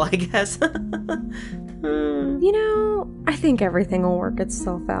us all, I guess. I think everything will work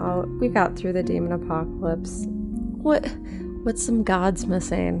itself out. We got through the demon apocalypse. What's some gods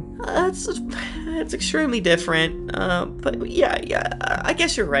missing? It's extremely different. But yeah, I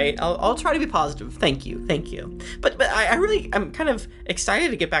guess you're right. I'll try to be positive. Thank you. But I'm kind of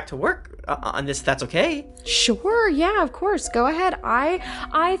excited to get back to work on this. If that's okay. Sure. Yeah. Of course. Go ahead.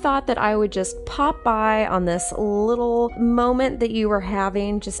 I thought that I would just pop by on this little moment that you were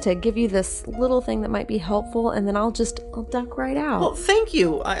having, just to give you this little thing that might be helpful, and then I'll duck right out. Well, thank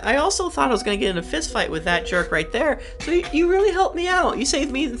you. I also thought I was going to get in a fist fight with that jerk right there. So you really helped me out. You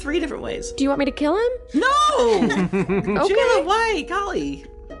saved me in 3 different ways. Do you want me to kill him? No! Okay. Jayla, why? Golly.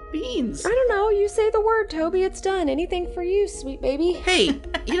 Beans. I don't know. You say the word, Toby. It's done. Anything for you, sweet baby. Hey,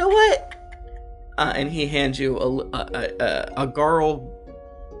 you know what? And he hands you a Garl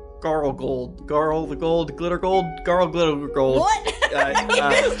gold. Garl the gold, glitter gold. Garl glitter gold. What?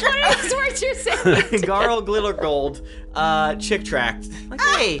 That's what you're saying. Garl glitter gold. Chick tract. Like,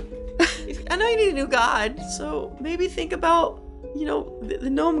 hey, I know you need a new god, so maybe think about, the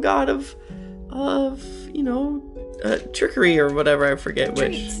gnome god of trickery or whatever. I forget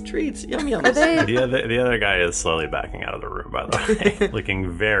which. Treats. Yum yum. The other guy is slowly backing out of the room, by the way, looking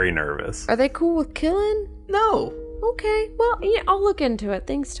very nervous. Are they cool with killing? No. Okay. Well, yeah, I'll look into it.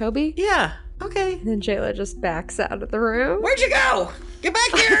 Thanks, Toby. Yeah. Okay. And then Jayla just backs out of the room. Where'd you go? Get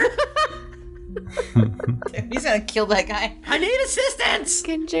back here! He's gonna kill that guy. I need assistance!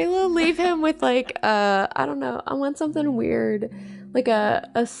 Can Jayla leave him with like, I don't know, I want something weird. Like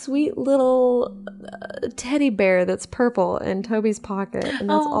a sweet little teddy bear that's purple in Toby's pocket. And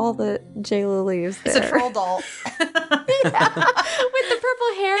that's all that Jayla leaves there. It's a troll doll. Yeah, with the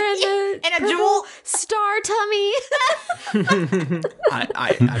purple hair and a jewel star tummy.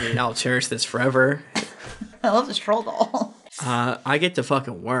 I mean, I'll cherish this forever. I love this troll doll. I get to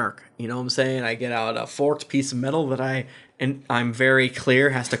fucking work. You know what I'm saying? I get out a forked piece of metal that I'm very clear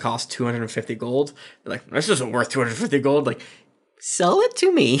has to cost 250 gold. They're like, this isn't worth 250 gold. Like, sell it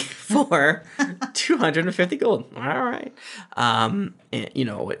to me for 250 gold. All right. And,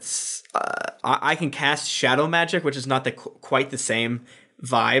 it's I can cast shadow magic, which is not quite the same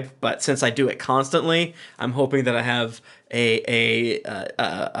vibe, but since I do it constantly, I'm hoping that I have a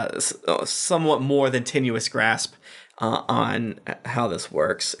somewhat more than tenuous grasp on how this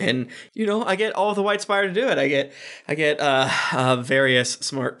works. And I get all of the White Spire to do it. I get various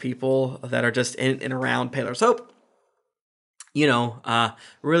smart people that are just in and around Paler's Hope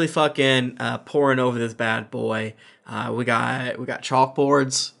really fucking pouring over this bad boy. We got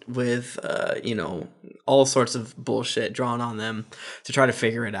chalkboards with all sorts of bullshit drawn on them to try to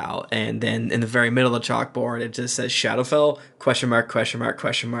figure it out. And then in the very middle of the chalkboard, it just says Shadowfell ?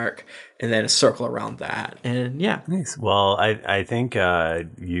 And then a circle around that. And yeah, nice. Well, I think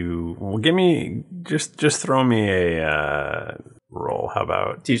you will give me just throw me a roll. How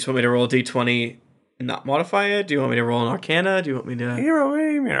about? Do you just want me to roll a d20 and not modify it? Do you want me to roll an Arcana? Do you want me to? You roll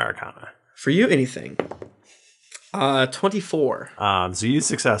me an Arcana. For you, anything. 24. So you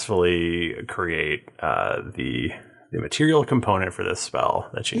successfully create the material component for this spell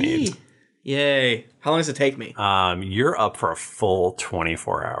that you need. Yay. How long does it take me? You're up for a full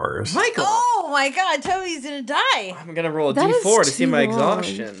 24 hours. Michael! Oh my god, Toby's gonna die. I'm gonna roll a d4 to see my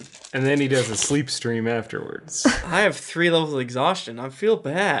exhaustion. And then he does a sleep stream afterwards. I have 3 levels of exhaustion. I feel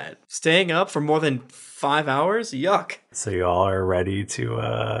bad. Staying up for more than 5 hours? Yuck. So you all are ready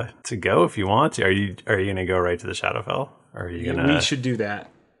to go if you want to. Are you gonna go right to the Shadowfell? Or are you gonna? We should do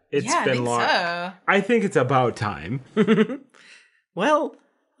that. It's Yeah, I been think long. so. I think it's about time. Well,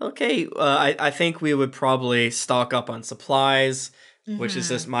 okay. I think we would probably stock up on supplies, which is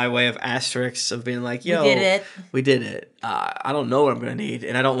just my way of asterisks of being like, yo, we did it. I don't know what I'm going to need,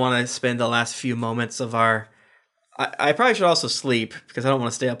 and I don't want to spend the last few moments of our... I probably should also sleep, because I don't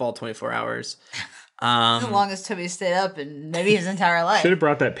want to stay up all 24 hours. As long as Toby stayed up and maybe his entire life. Should have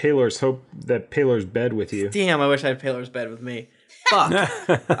brought that Paler's bed with you. Damn, I wish I had Paler's bed with me. Fuck.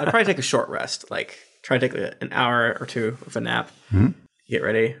 I'd probably take a short rest, like try to take an hour or two of a nap. Mm-hmm. Get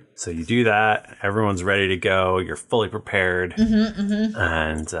ready. So you do that. Everyone's ready to go. You're fully prepared.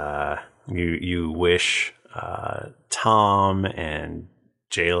 And you wish Tom and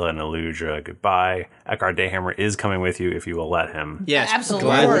Jayla and Aludra goodbye. Eckhard Dayhammer is coming with you if you will let him. Yes, absolutely.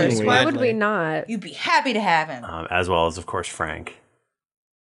 Gladly. Why would we not? You'd be happy to have him. As well as, of course, Frank.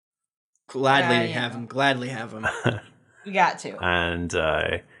 Gladly have him. Gladly have him. You got to. And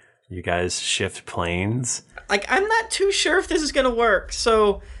you guys shift planes. Like, I'm not too sure if this is going to work,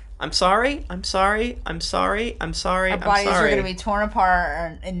 so I'm sorry. I'm sorry. I'm sorry. I'm sorry. Our bodies are going to be torn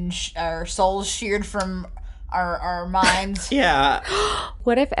apart and our souls sheared from our minds. Yeah.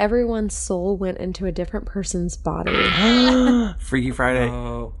 What if everyone's soul went into a different person's body? Freaky Friday.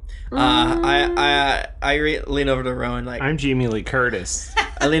 Oh. I lean over to Rowan like... I'm Jamie Lee Curtis.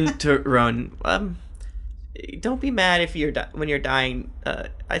 I lean to Rowan. Don't be mad if when you're dying.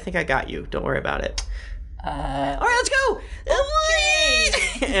 I think I got you. Don't worry about it. All right, let's go.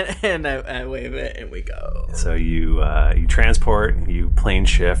 Okay. and I wave it, and we go. So you transport, you plane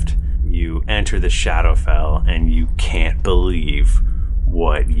shift, you enter the Shadowfell, and you can't believe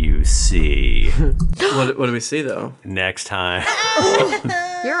what you see. What do we see though? Next time.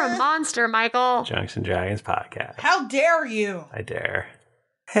 You're a monster, Michael. Drunks and Dragons podcast. How dare you? I dare.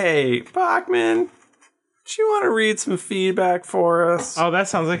 Hey, Bachman. Do you want to read some feedback for us? Oh, that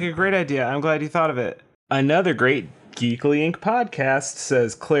sounds like a great idea. I'm glad you thought of it. Another great Geekly Inc. podcast,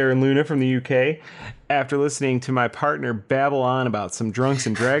 says Claire and Luna from the UK. After listening to my partner babble on about some Drunks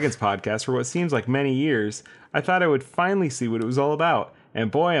and Dragons podcast for what seems like many years, I thought I would finally see what it was all about.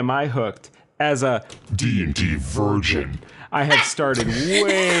 And boy, am I hooked. As a D&D virgin, I had started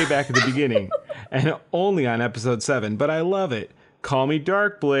way back at the beginning, and only on episode 7, but I love it. Call me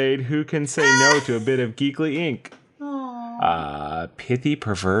Darkblade, who can say no to a bit of Geekly Inc. Pithy,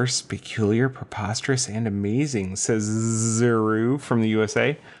 perverse, peculiar, preposterous, and amazing, says Zuru from the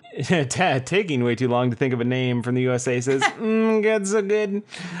USA. Taking way too long to think of a name from the USA, says, good, so good.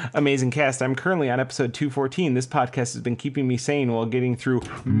 Amazing cast. I'm currently on episode 214. This podcast has been keeping me sane while getting through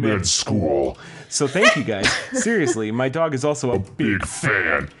med school. So thank you guys. Seriously, my dog is also a big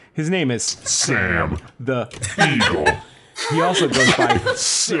fan. His name is Sam the Eagle. He also goes by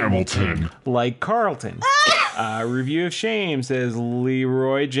Samilton, like Carlton. Review of Shame, says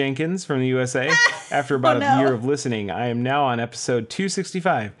Leroy Jenkins from the USA. After about a year of listening, I am now on episode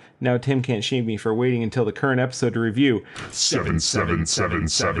 265. Now Tim can't shame me for waiting until the current episode to review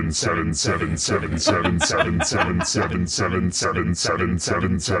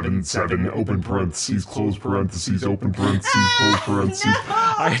 777777777777777 open parentheses, close parentheses, open parentheses, close parentheses.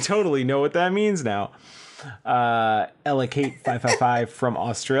 I totally know what that means now. Ella Kate 555 from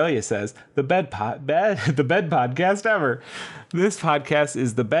Australia says the bed podcast ever. This podcast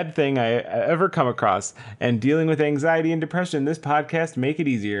is the bed thing I ever come across, and dealing with anxiety and depression, this podcast make it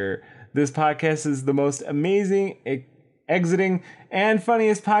easier. This podcast is the most amazing, exiting, and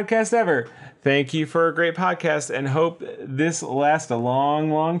funniest podcast ever. Thank you for a great podcast, and hope this lasts a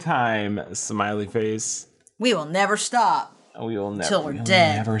long, long time. Smiley face. We will never stop. We will never. Till we're we'll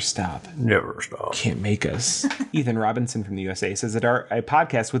dead. Never stop. Never stop. Can't make us. Ethan Robinson from the USA says a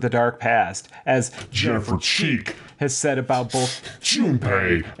podcast with a dark past, as Jennifer Cheek has said about both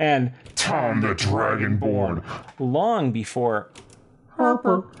Junpei and Tom the Dragonborn. Long before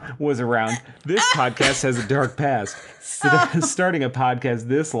Harper was around, this podcast has a dark past. Starting a podcast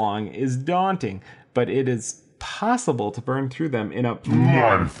this long is daunting, but it is possible to burn through them in a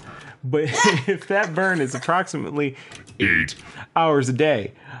month. But if that burn is approximately 8 hours a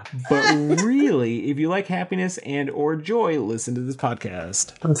day. But really, if you like happiness and or joy, listen to this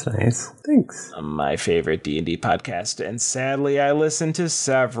podcast. That's nice. Thanks. My favorite D&D podcast, and sadly I listen to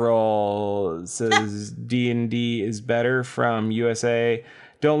several. It says D&D is better from USA.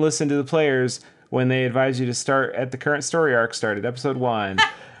 Don't listen to the players when they advise you to start at the current story arc started, episode 1.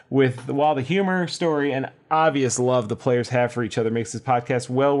 While the humor, story, and obvious love the players have for each other makes this podcast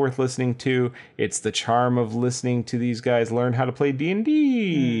well worth listening to. It's the charm of listening to these guys learn how to play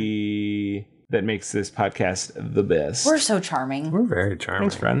D&D that makes this podcast the best. We're so charming. We're very charming.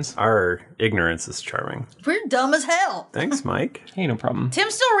 Thanks, friends. Our ignorance is charming. We're dumb as hell. Thanks, Mike. Hey, no problem.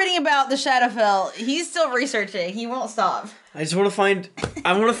 Tim's still reading about the Shadowfell. He's still researching. He won't stop. I just want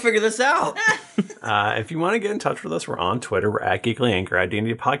to figure this out. If you want to get in touch with us, we're on Twitter. We're at Geekly Anchor, at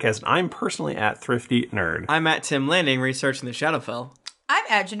D&D Podcast. And I'm personally at Thrifty Nerd. I'm at Tim Landing, researching the Shadowfell. I'm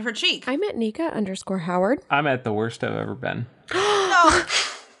at Jennifer Cheek. I'm at Nika_Howard. I'm at the worst I've ever been. No.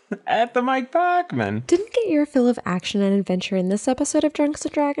 At the Mike Bachman. Didn't get your fill of action and adventure in this episode of Drunks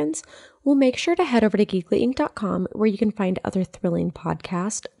and Dragons? Well, make sure to head over to geeklyinc.com where you can find other thrilling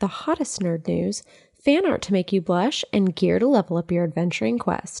podcasts, the hottest nerd news, fan art to make you blush, and gear to level up your adventuring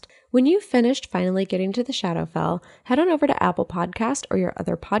quest. When you've finished finally getting to the Shadowfell, head on over to Apple Podcast or your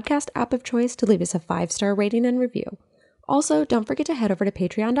other podcast app of choice to leave us a 5-star rating and review. Also, don't forget to head over to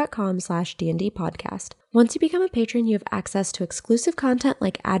patreon.com/D&D podcast. Once you become a patron, you have access to exclusive content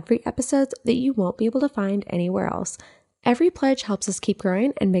like ad-free episodes that you won't be able to find anywhere else. Every pledge helps us keep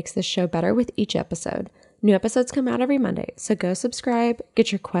growing and makes this show better with each episode. New episodes come out every Monday, so go subscribe,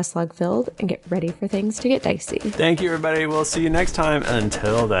 get your quest log filled, and get ready for things to get dicey. Thank you, everybody. We'll see you next time.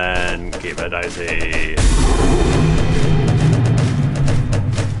 Until then, keep it dicey.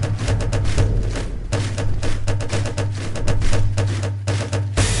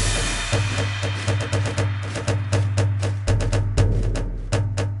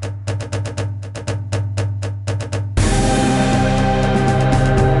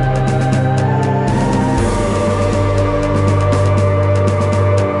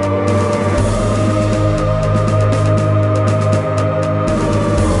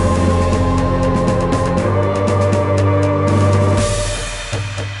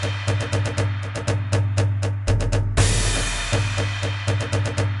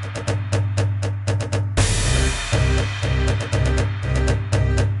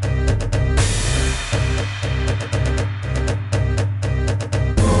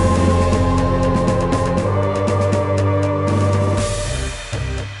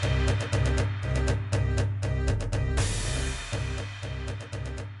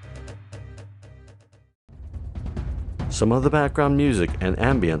 Some of the background music and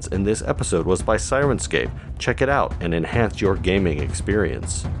ambience in this episode was by Sirenscape. Check it out and enhance your gaming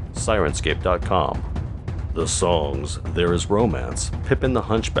experience. Sirenscape.com. The songs There Is Romance, Pippin the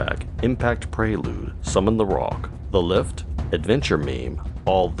Hunchback, Impact Prelude, Summon the Rock, The Lift, Adventure Meme,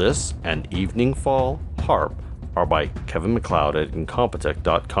 All This, and Evening Fall, Harp are by Kevin MacLeod at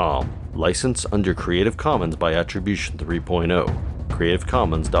Incompetech.com. Licensed under Creative Commons by Attribution 3.0.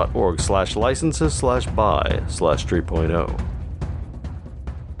 creativecommons.org/licenses/by/3.0.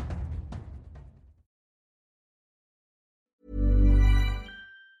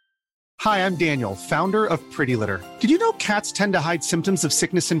 Hi, I'm Daniel, founder of Pretty Litter. Did you know cats tend to hide symptoms of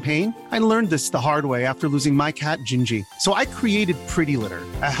sickness and pain? I learned this the hard way after losing my cat, Gingy. So I created Pretty Litter,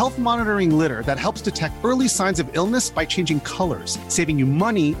 a health monitoring litter that helps detect early signs of illness by changing colors, saving you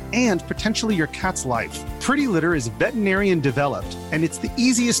money and potentially your cat's life. Pretty Litter is veterinarian developed, and it's the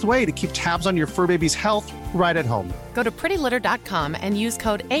easiest way to keep tabs on your fur baby's health right at home. Go to prettylitter.com and use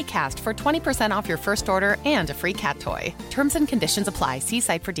code ACAST for 20% off your first order and a free cat toy. Terms and conditions apply. See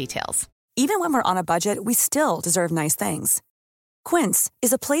site for details. Even when we're on a budget, we still deserve nice things. Quince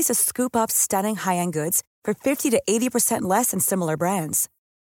is a place to scoop up stunning high-end goods for 50 to 80% less than similar brands.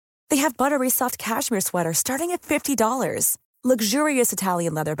 They have buttery soft cashmere sweaters starting at $50, luxurious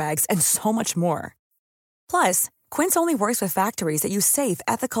Italian leather bags, and so much more. Plus, Quince only works with factories that use safe,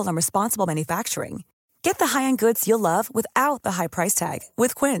 ethical, and responsible manufacturing. Get the high-end goods you'll love without the high price tag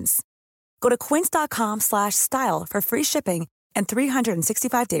with Quince. Go to quince.com/style for free shipping and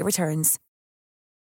 365-day returns.